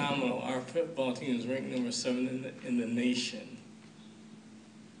it's phenomenal. Our football team is ranked number 7 in the nation.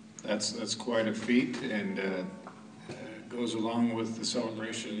 That's quite a feat, and goes along with the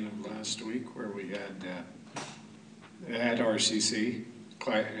celebration of last week where we had at RCC,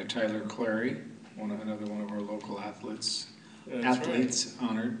 Tyler Clary, another one of our local athletes Right.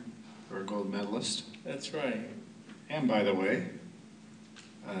 honored for a gold medalist. That's right. And by the way,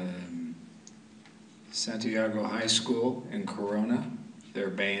 Santiago High School in Corona, their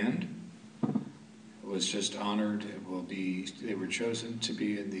band was just honored. They were chosen to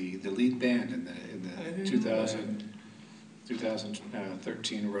be in the lead band in the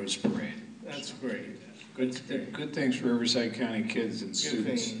 2013 Rose Parade. That's great. Good things for Riverside County kids and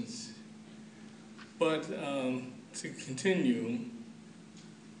students. Good things. But to continue,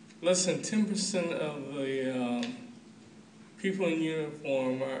 less than 10% of the people in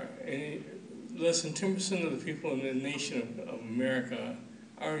uniform less than 10% of the people in the nation of America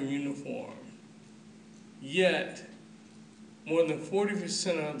are in uniform. Yet, more than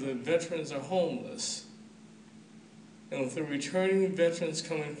 40% of the veterans are homeless. And with the returning veterans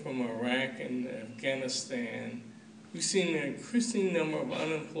coming from Iraq and Afghanistan, we've seen an increasing number of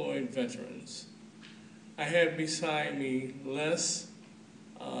unemployed veterans. I have beside me Les,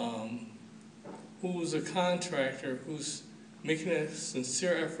 who's a contractor who's making a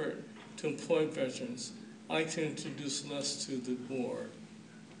sincere effort to employ veterans. I'd like to introduce Les to the board.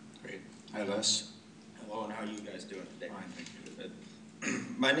 Great. Hi, Les. Hello, and how are you guys doing today? Fine, thank you.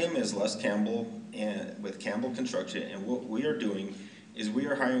 My name is Les Campbell with Campbell Construction, and what we are doing is we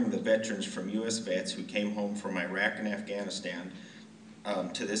are hiring the veterans from U.S. vets who came home from Iraq and Afghanistan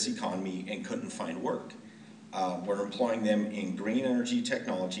to this economy and couldn't find work. We're employing them in green energy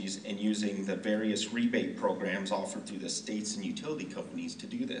technologies and using the various rebate programs offered through the states and utility companies to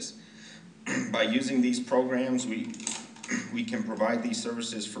do this. By using these programs, we can provide these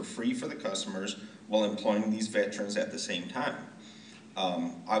services for free for the customers while employing these veterans at the same time.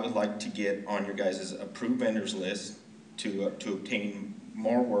 I would like to get on your guys' approved vendors list to obtain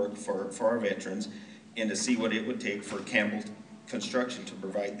more work for our veterans and to see what it would take for Campbell Construction to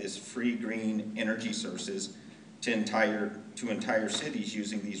provide this free green energy services to entire cities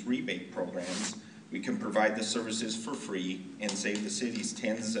using these rebate programs. We can provide the services for free and save the cities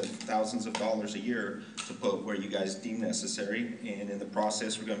tens of thousands of dollars a year to put where you guys deem necessary. And in the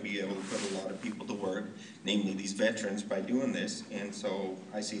process, we're going to be able to put a lot of people to work, namely these veterans, by doing this. And so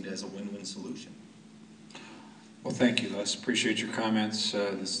I see it as a win-win solution. Well, thank you, Les. Appreciate your comments.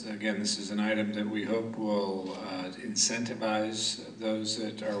 This is an item that we hope will incentivize those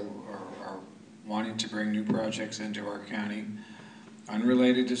that are wanting to bring new projects into our county.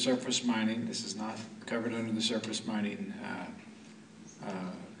 Unrelated to surface mining, this is not covered under the surface mining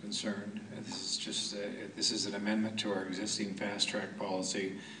concern. This is just this is an amendment to our existing fast track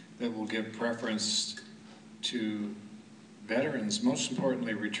policy that will give preference to veterans, most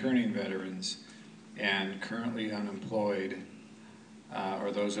importantly returning veterans and currently unemployed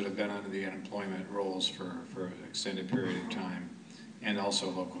or those that have been under the unemployment rolls for an extended period of time, and also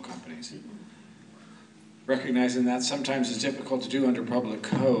local companies. Recognizing that sometimes is difficult to do under public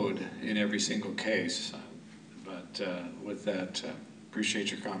code in every single case, but with that, appreciate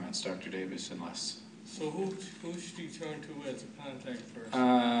your comments, Dr. Davis and Les. So who should you turn to as a contact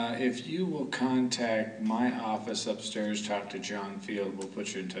person? If you will contact my office upstairs, talk to John Field, we'll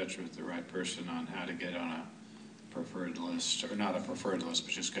put you in touch with the right person on how to get on a preferred list, or not a preferred list,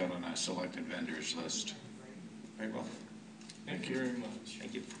 but just get on a selected vendors list. Very well. Thank you very much.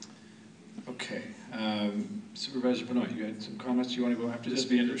 Thank you. Okay, Supervisor Benoit, you had some comments you want to go after Just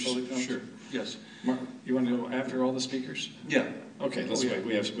this? be under public comment? Sure. Yes. You want to go after all the speakers? Yeah. Okay, let's wait.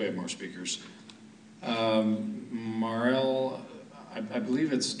 We have more speakers. Marel, I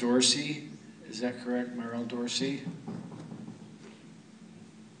believe it's Dorsey. Is that correct, Marel Dorsey?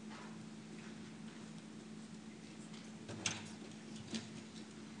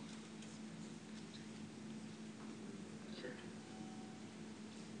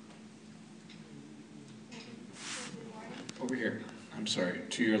 Over here. I'm sorry.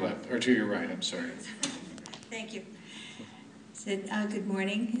 To your left, or to your right, I'm sorry. Thank you. Good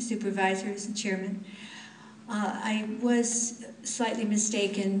morning, Supervisors and Chairman. I was slightly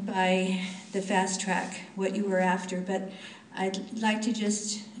mistaken by the fast track, what you were after, but I'd like to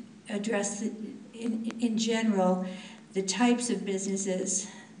just address, in general, the types of businesses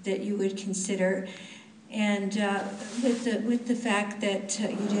that you would consider. And with the fact that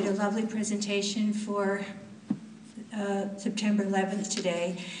you did a lovely presentation for September 11th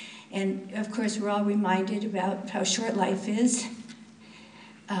today, and of course we're all reminded about how short life is.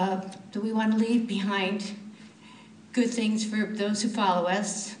 Do we want to leave behind good things for those who follow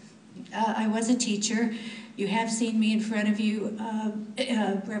us? I was a teacher. You have seen me in front of you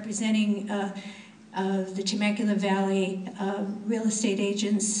representing the Temecula Valley real estate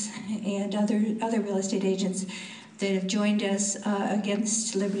agents and other real estate agents that have joined us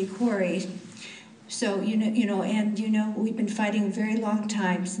against Liberty Quarry. So, we've been fighting a very long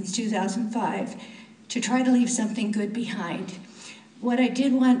time, since 2005, to try to leave something good behind. What I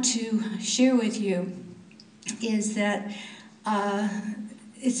did want to share with you is that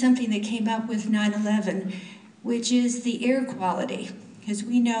it's something that came up with 9/11, which is the air quality. Because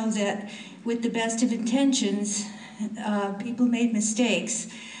we know that with the best of intentions, people made mistakes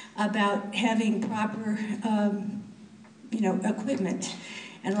about having proper, equipment.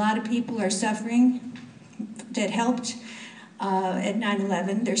 And a lot of people are suffering that helped at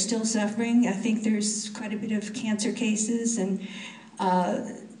 9/11. They're still suffering. I think there's quite a bit of cancer cases, and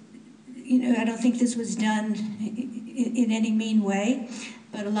I don't think this was done in any mean way.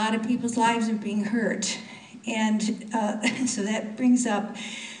 but a lot of people's lives are being hurt. And so that brings up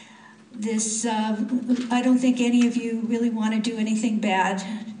this, I don't think any of you really want to do anything bad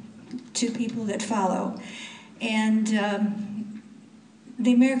to people that follow. And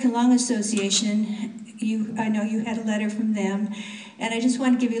the American Lung Association, I know you had a letter from them, and I just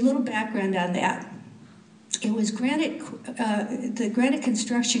want to give you a little background on that. It was the Granite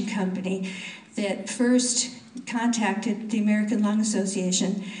Construction Company that first contacted the American Lung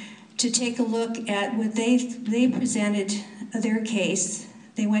Association to take a look at what they presented their case.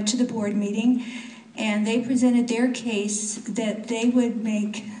 They went to the board meeting and they presented their case that they would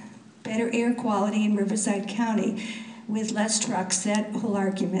make better air quality in Riverside County with less trucks, that whole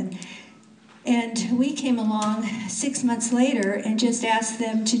argument. And we came along 6 months later and just asked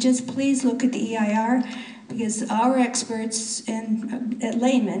them to just please look at the EIR, because our experts and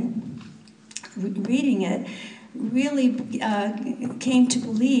laymen reading it really came to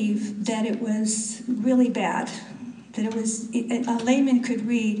believe that it was really bad. That it was, a layman could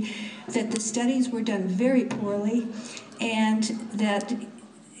read that the studies were done very poorly, and that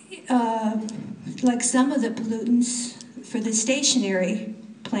like some of the pollutants for the stationary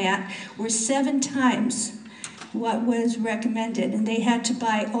plant were 7 times what was recommended, and they had to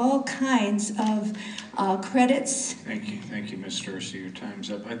buy all kinds of credits. Thank you, Ms. Dorsey. Your time's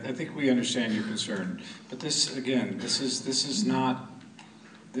up. I think we understand your concern, but this, again, this is not.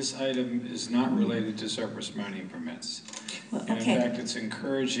 This item is not related to surface mining permits. Well, and okay. in fact, it's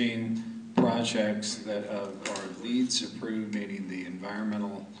encouraging projects that are LEEDs approved, meaning the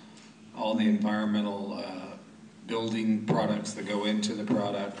environmental, all the environmental building products that go into the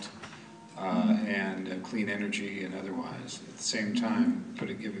product, and clean energy and otherwise. At the same time,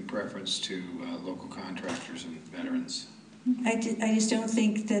 giving preference to local contractors and veterans. I just don't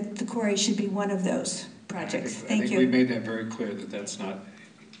think that the quarry should be one of those projects. Thank you. I think we made that very clear that that's not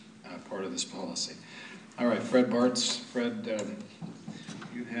part of this policy. All right, Fred Bartz. Fred,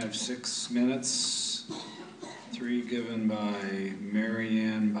 you have 6 minutes, 3 given by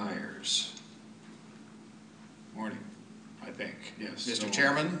Marianne Byers. Morning, I think, yes. Mr.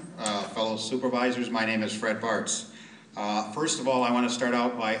 Chairman, fellow supervisors, my name is Fred Bartz. First of all, I want to start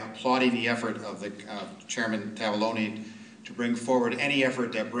out by applauding the effort of the Chairman Tavaglione to bring forward any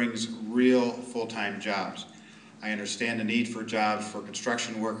effort that brings real full-time jobs. I understand the need for jobs for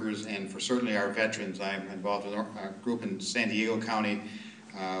construction workers and for certainly our veterans. I'm involved in a group in San Diego County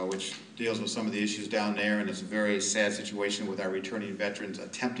which deals with some of the issues down there, and it's a very sad situation with our returning veterans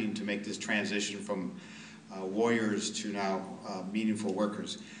attempting to make this transition from warriors to now meaningful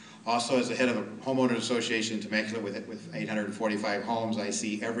workers. Also, as the head of a homeowners association in Temecula with 845 homes, I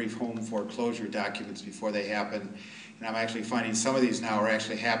see every home foreclosure documents before they happen. And I'm actually finding some of these now are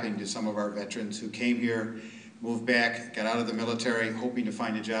actually happening to some of our veterans who came here, moved back, got out of the military, hoping to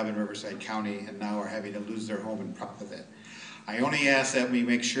find a job in Riverside County, and now are having to lose their home and prop with it. I only ask that we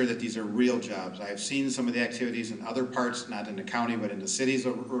make sure that these are real jobs. I have seen some of the activities in other parts, not in the county, but in the cities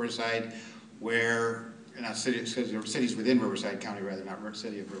of Riverside, where, not cities, cities within Riverside County rather, not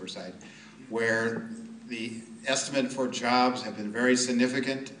city of Riverside, where the estimate for jobs have been very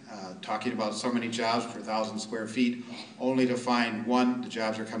significant, talking about so many jobs per 1,000 square feet, only to find, one, the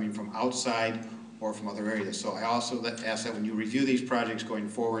jobs are coming from outside or from other areas. So I also ask that when you review these projects going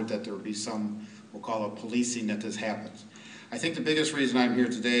forward, that there will be some, we'll call it policing, that this happens. I think the biggest reason I'm here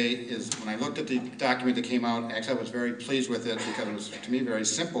today is when I looked at the document that came out, actually I was very pleased with it because it was, to me, very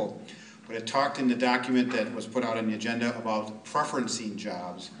simple. But it talked in the document that was put out on the agenda about preferencing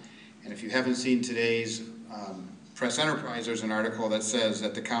jobs. And if you haven't seen today's Press Enterprise, there's an article that says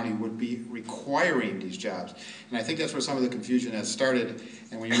that the county would be requiring these jobs. And I think that's where some of the confusion has started.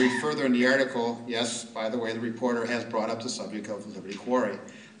 And when you read further in the article, yes, by the way, the reporter has brought up the subject of Liberty Quarry.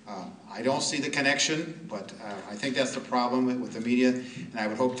 I don't see the connection, but I think that's the problem with the media. And I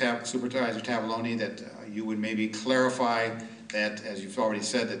would hope, Supervisor Tavaglione, that you would maybe clarify that, as you've already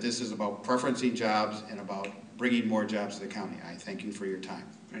said, that this is about preferencing jobs and about bringing more jobs to the county. I thank you for your time.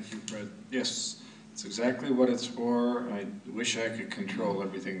 Thank you, Fred. Yes, it's exactly what it's for. I wish I could control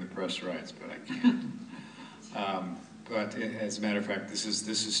everything the press writes, but I can't. But as a matter of fact, this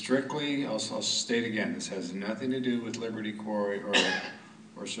is strictly, I'll state again, this has nothing to do with Liberty Quarry or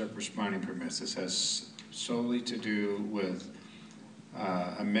surface mining permits. This has solely to do with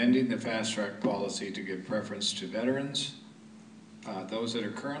amending the fast track policy to give preference to veterans, those that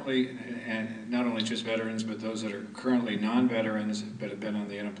are currently, and not only just veterans, but those that are currently non-veterans but have been on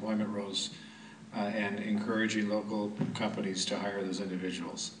the unemployment rolls, and encouraging local companies to hire those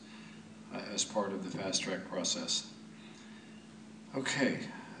individuals as part of the fast track process. Okay,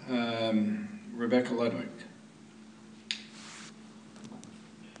 Rebecca Ludwig.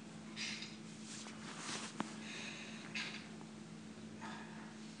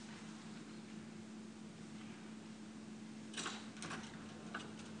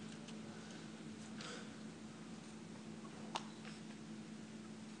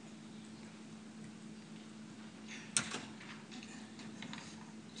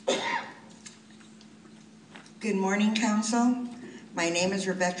 Good morning, Council. My name is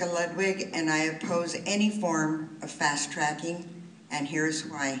Rebecca Ludwig, and I oppose any form of fast tracking, and here's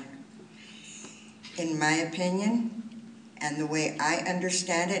why. In my opinion, and the way I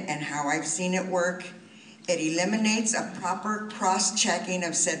understand it and how I've seen it work, it eliminates a proper cross-checking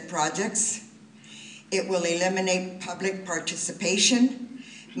of said projects. It will eliminate public participation,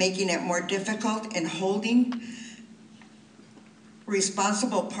 making it more difficult in holding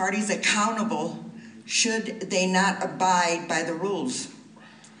responsible parties accountable should they not abide by the rules.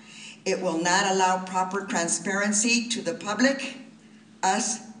 It will not allow proper transparency to the public,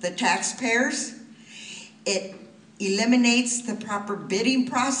 us, the taxpayers. It eliminates the proper bidding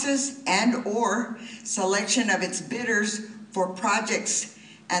process and/or selection of its bidders for projects.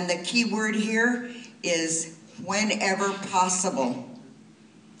 And the key word here is whenever possible.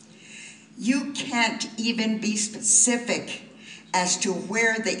 You can't even be specific as to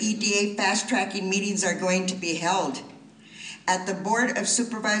where the EDA fast-tracking meetings are going to be held. At the Board of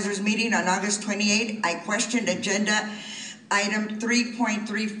Supervisors meeting on August 28, I questioned agenda item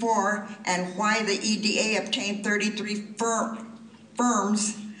 3.34 and why the EDA obtained 33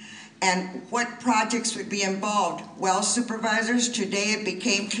 firms and what projects would be involved. Well, supervisors, today it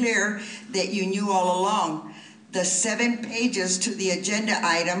became clear that you knew all along. The 7 pages to the agenda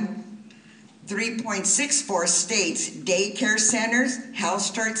item 3.64 states daycare centers, health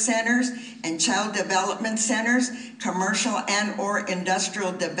start centers, and child development centers, commercial and/or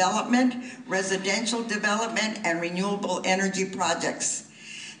industrial development, residential development, and renewable energy projects.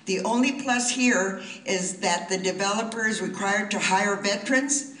 The only plus here is that the developer is required to hire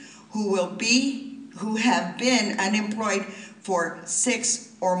veterans who have been unemployed for 6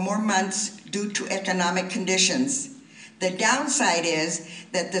 or more months due to economic conditions. The downside is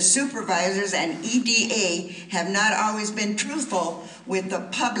that the supervisors and EDA have not always been truthful with the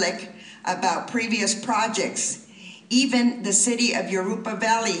public about previous projects. Even the city of Yoruba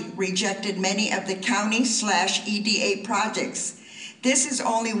Valley rejected many of the county/EDA projects. This is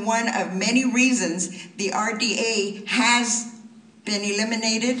only one of many reasons the RDA has been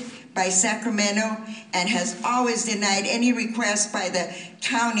eliminated by Sacramento and has always denied any request by the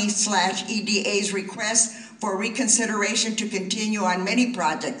county/EDA's request for reconsideration to continue on many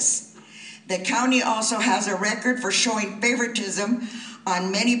projects. The county also has a record for showing favoritism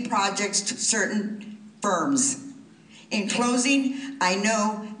on many projects to certain firms. In closing, I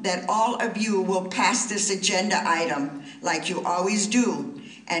know that all of you will pass this agenda item like you always do,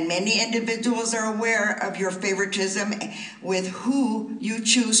 and many individuals are aware of your favoritism with who you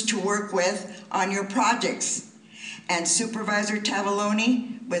choose to work with on your projects. And Supervisor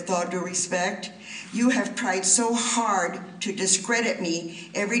Tavaglione, with all due respect, you have tried so hard to discredit me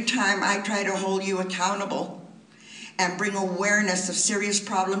every time I try to hold you accountable and bring awareness of serious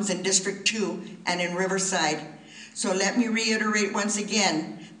problems in District 2 and in Riverside. So let me reiterate once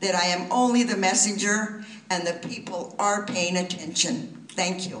again that I am only the messenger and the people are paying attention.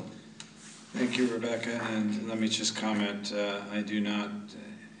 Thank you. Thank you, Rebecca, and let me just comment, I do not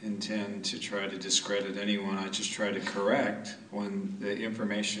intend to try to discredit anyone. I just try to correct when the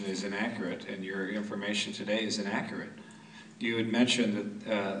information is inaccurate, and your information today is inaccurate. You had mentioned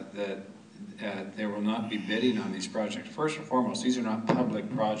that there will not be bidding on these projects. First and foremost, these are not public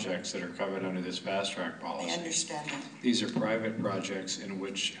projects that are covered under this fast track policy. I understand that. These are private projects in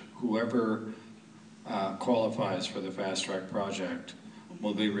which whoever qualifies for the fast track project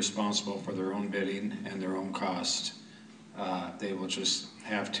will be responsible for their own bidding and their own cost. They will just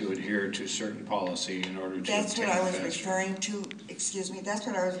have to adhere to certain policy in order to That's obtain what I the was fast track. referring to, excuse me, that's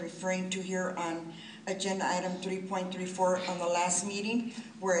what I was referring to here on agenda item 3.34 on the last meeting,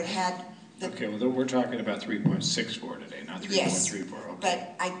 where it had the... Okay, well, we're talking about 3.64 today, not 3.34. Yes, okay.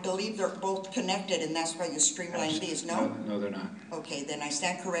 but I believe they're both connected, and that's why you streamlined these, no? No, they're not. Okay, then I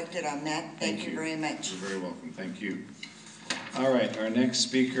stand corrected on that. Thank you very much. You're very welcome. Thank you. All right, our next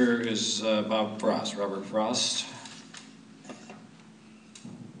speaker is Bob Frost, Robert Frost.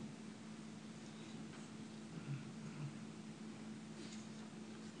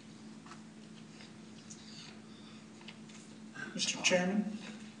 Mr. Chairman,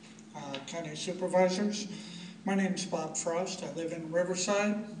 County Supervisors, my name is Bob Frost. I live in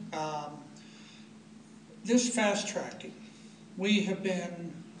Riverside. This fast tracking, we have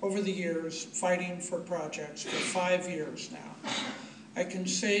been, over the years, fighting for projects for 5 years now. I can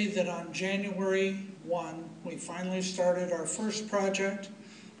say that on January 1, we finally started our first project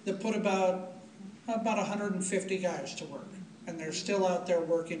that put about 150 guys to work, and they're still out there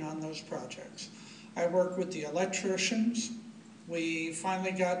working on those projects. I work with the electricians. We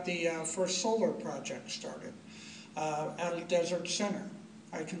finally got the first solar project started out of Desert Center.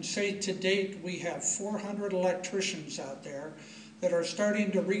 I can say to date, we have 400 electricians out there that are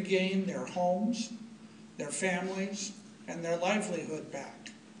starting to regain their homes, their families, and their livelihood back.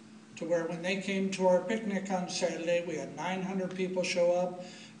 To where when they came to our picnic on Saturday, we had 900 people show up,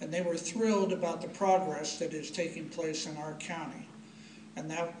 and they were thrilled about the progress that is taking place in our county. And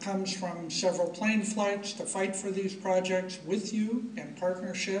that comes from several plane flights to fight for these projects with you in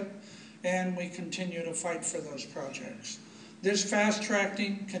partnership, and we continue to fight for those projects. This fast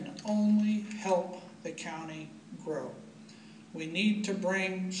tracking can only help the county grow. We need to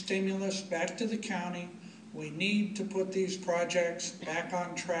bring stimulus back to the county. We need to put these projects back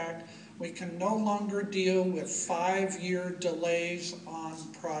on track. We can no longer deal with 5-year delays on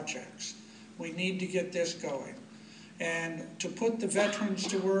projects. We need to get this going. And to put the veterans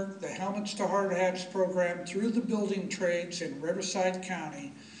to work, the Helmets to Hard Hats program through the building trades in Riverside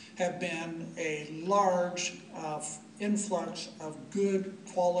County have been a large influx of good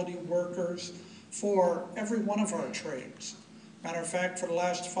quality workers for every one of our trades. Matter of fact, for the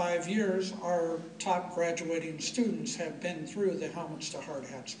last 5 years, our top graduating students have been through the Helmets to Hard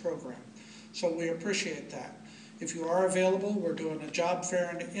Hats program. So we appreciate that. If you are available, we're doing a job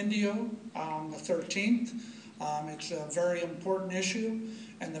fair in Indio on the 13th. It's a very important issue,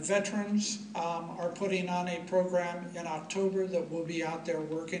 and the veterans are putting on a program in October that we'll be out there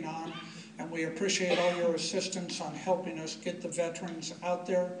working on, and we appreciate all your assistance on helping us get the veterans out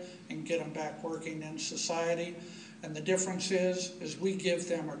there and get them back working in society. And the difference is we give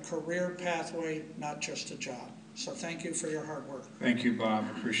them a career pathway, not just a job. So thank you for your hard work. Thank you, Bob.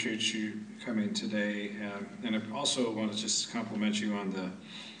 Appreciate you coming today. And I also want to just compliment you on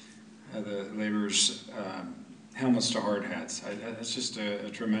the laborers' Helmets to Hard Hats. That's just a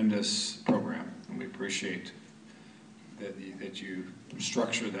tremendous program, and we appreciate that you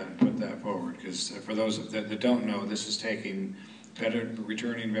structure that and put that forward. Because for those that don't know, this is taking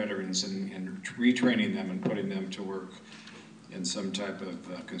returning veterans and retraining them and putting them to work in some type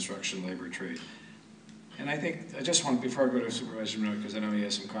of construction labor trade. And I think, I just want, before I go to Supervisor Minogue, because I know he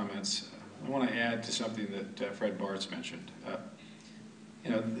has some comments, I want to add to something that Fred Bartz mentioned.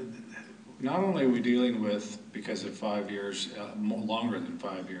 You know, not only are we dealing with, because of 5 years, longer than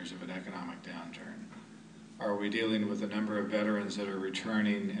 5 years of an economic downturn, are we dealing with a number of veterans that are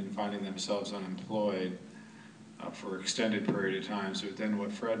returning and finding themselves unemployed for extended period of time. So then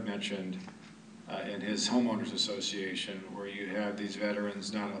what Fred mentioned in his homeowners association, where you have these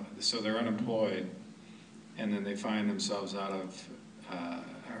veterans so they're unemployed, and then they find themselves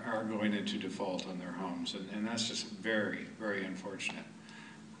are going into default on their homes, and that's just very, very unfortunate.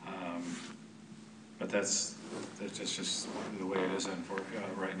 But that's just the way it is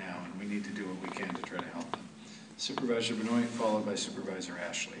right now, and we need to do what we can to try to help them. Supervisor Benoit, followed by Supervisor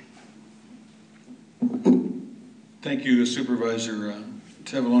Ashley. Thank you, Supervisor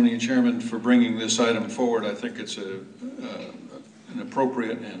Tavaglione, Chairman, for bringing this item forward. I think it's an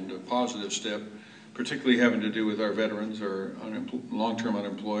appropriate and a positive step, particularly having to do with our veterans or long-term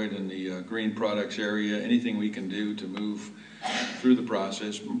unemployed in the green products area. Anything we can do to move through the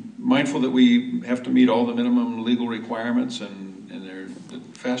process. Mindful that we have to meet all the minimum legal requirements, and the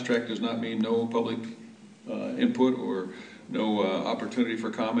fast track does not mean no public input or no opportunity for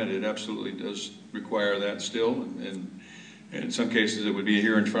comment. It absolutely does require that still, and in some cases it would be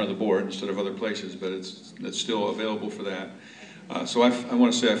here in front of the board instead of other places, but it's still available for that. So I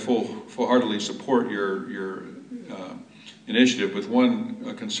want to say I full-heartedly support your initiative with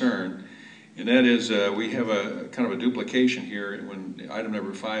one concern, and that is we have a kind of a duplication here when item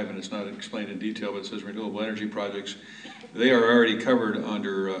number 5, and it's not explained in detail, but it says renewable energy projects. They are already covered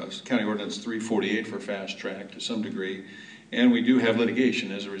under County Ordinance 348 for fast track to some degree, and we do have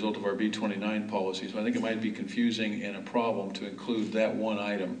litigation as a result of our B29 policy, so I think it might be confusing and a problem to include that one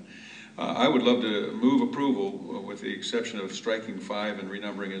item. I would love to move approval with the exception of striking 5 and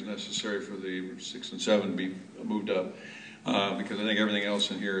renumbering as necessary for the 6 and 7 be moved up, because I think everything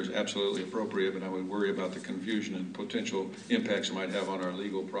else in here is absolutely appropriate, but I would worry about the confusion and potential impacts it might have on our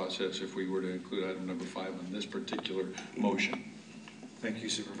legal process if we were to include item number 5 in this particular motion. Thank you,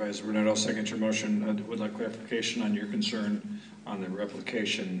 Supervisor Burnett. I'll second your motion. I would like clarification on your concern on the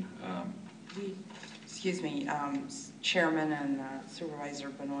replication. Excuse me, Chairman and Supervisor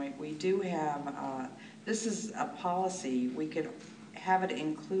Benoit, we do have, this is a policy. We could have it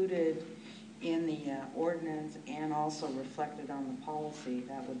included in the ordinance and also reflected on the policy.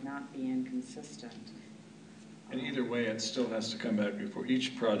 That would not be inconsistent. And either way, it still has to come back before,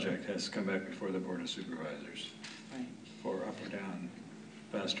 each project has to come back before the Board of Supervisors. Right. For up or down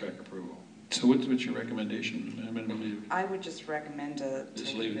fast track approval. So what's your recommendation? I would just recommend to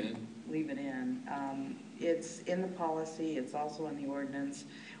Just leave it in? Leave it in. It's in the policy, it's also in the ordinance.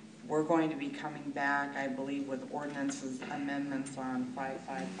 We're going to be coming back, I believe, with ordinances amendments on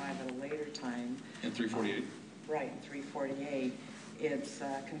 555 at a later time. And 348? Right, 348. It's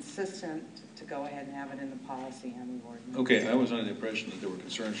consistent to go ahead and have it in the policy and the ordinance. Okay, I was under the impression that there were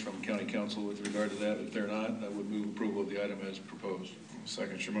concerns from county council with regard to that. If they're not, I would move approval of the item as proposed.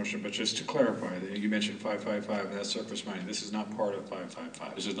 Second your motion, but just to clarify, you mentioned 555, and that's surface mining. This is not part of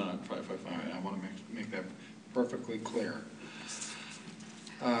 555. This is not 555. I want to make that perfectly clear.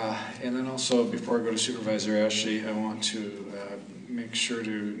 And then also, before I go to Supervisor Ashley, I want to make sure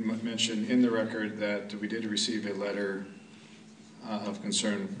to mention in the record that we did receive a letter of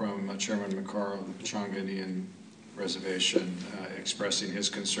concern from Chairman McCarr of the Pechanga Indian Reservation expressing his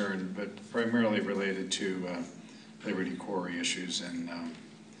concern, but primarily related to Liberty Quarry issues and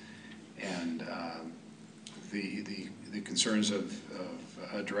the concerns of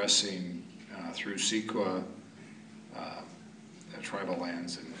addressing through CEQA tribal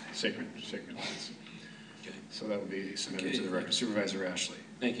lands and sacred lands. Okay. So that will be submitted to the record. Supervisor Ashley.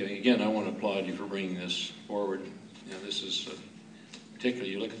 Thank you. Again, I want to applaud you for bringing this forward. You know, this is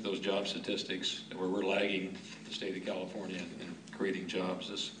particularly, you look at those job statistics where we're lagging the state of California in creating jobs.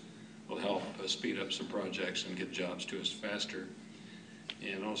 This will help speed up some projects and get jobs to us faster.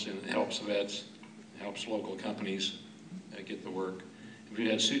 And also it helps vets, helps local companies get the work. If we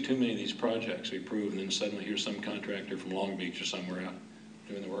had too many of these projects we approve, and then suddenly here's some contractor from Long Beach or somewhere out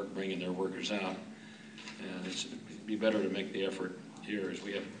doing the work, bringing their workers out. And it'd be better to make the effort here, as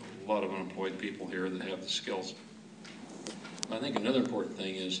we have a lot of unemployed people here that have the skills. I think another important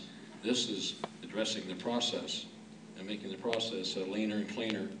thing is this is addressing the process and making the process leaner and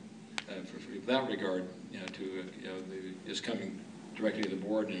cleaner. For that regard, is coming directly to the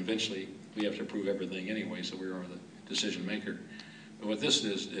board, and eventually we have to approve everything anyway, so we are the decision maker. But what this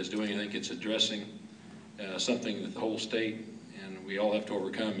is doing, I think it's addressing something that the whole state and we all have to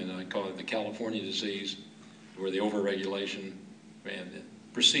overcome, and I call it the California disease, where the overregulation and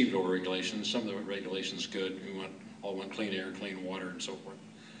perceived overregulation, some of the regulations good, we all want clean air, clean water, and so forth.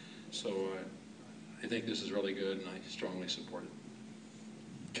 So I think this is really good, and I strongly support it.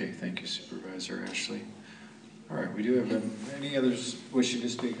 Okay, thank you, Supervisor Ashley. All right, we do have any others wishing to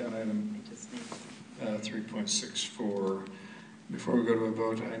speak on item 3.64. Before we go to a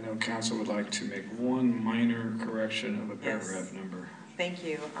vote, I know council would like to make one minor correction of a paragraph number. Thank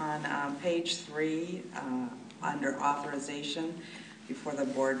you. On page 3, under authorization, before the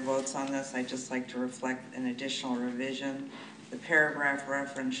board votes on this, I'd just like to reflect an additional revision. The paragraph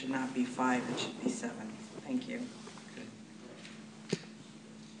reference should not be 5, it should be 7. Thank you. Okay.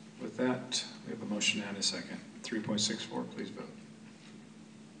 With that, we have a motion and a second. 3.64, please vote.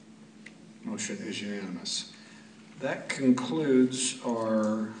 Motion is unanimous. That concludes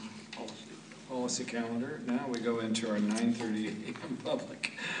our policy calendar. Now we go into our 9:30 a.m.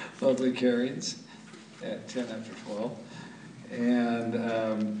 public hearings at 10 after 12.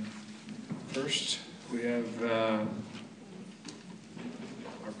 And first, we have our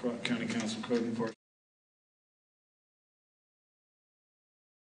County Council Code Enforcement.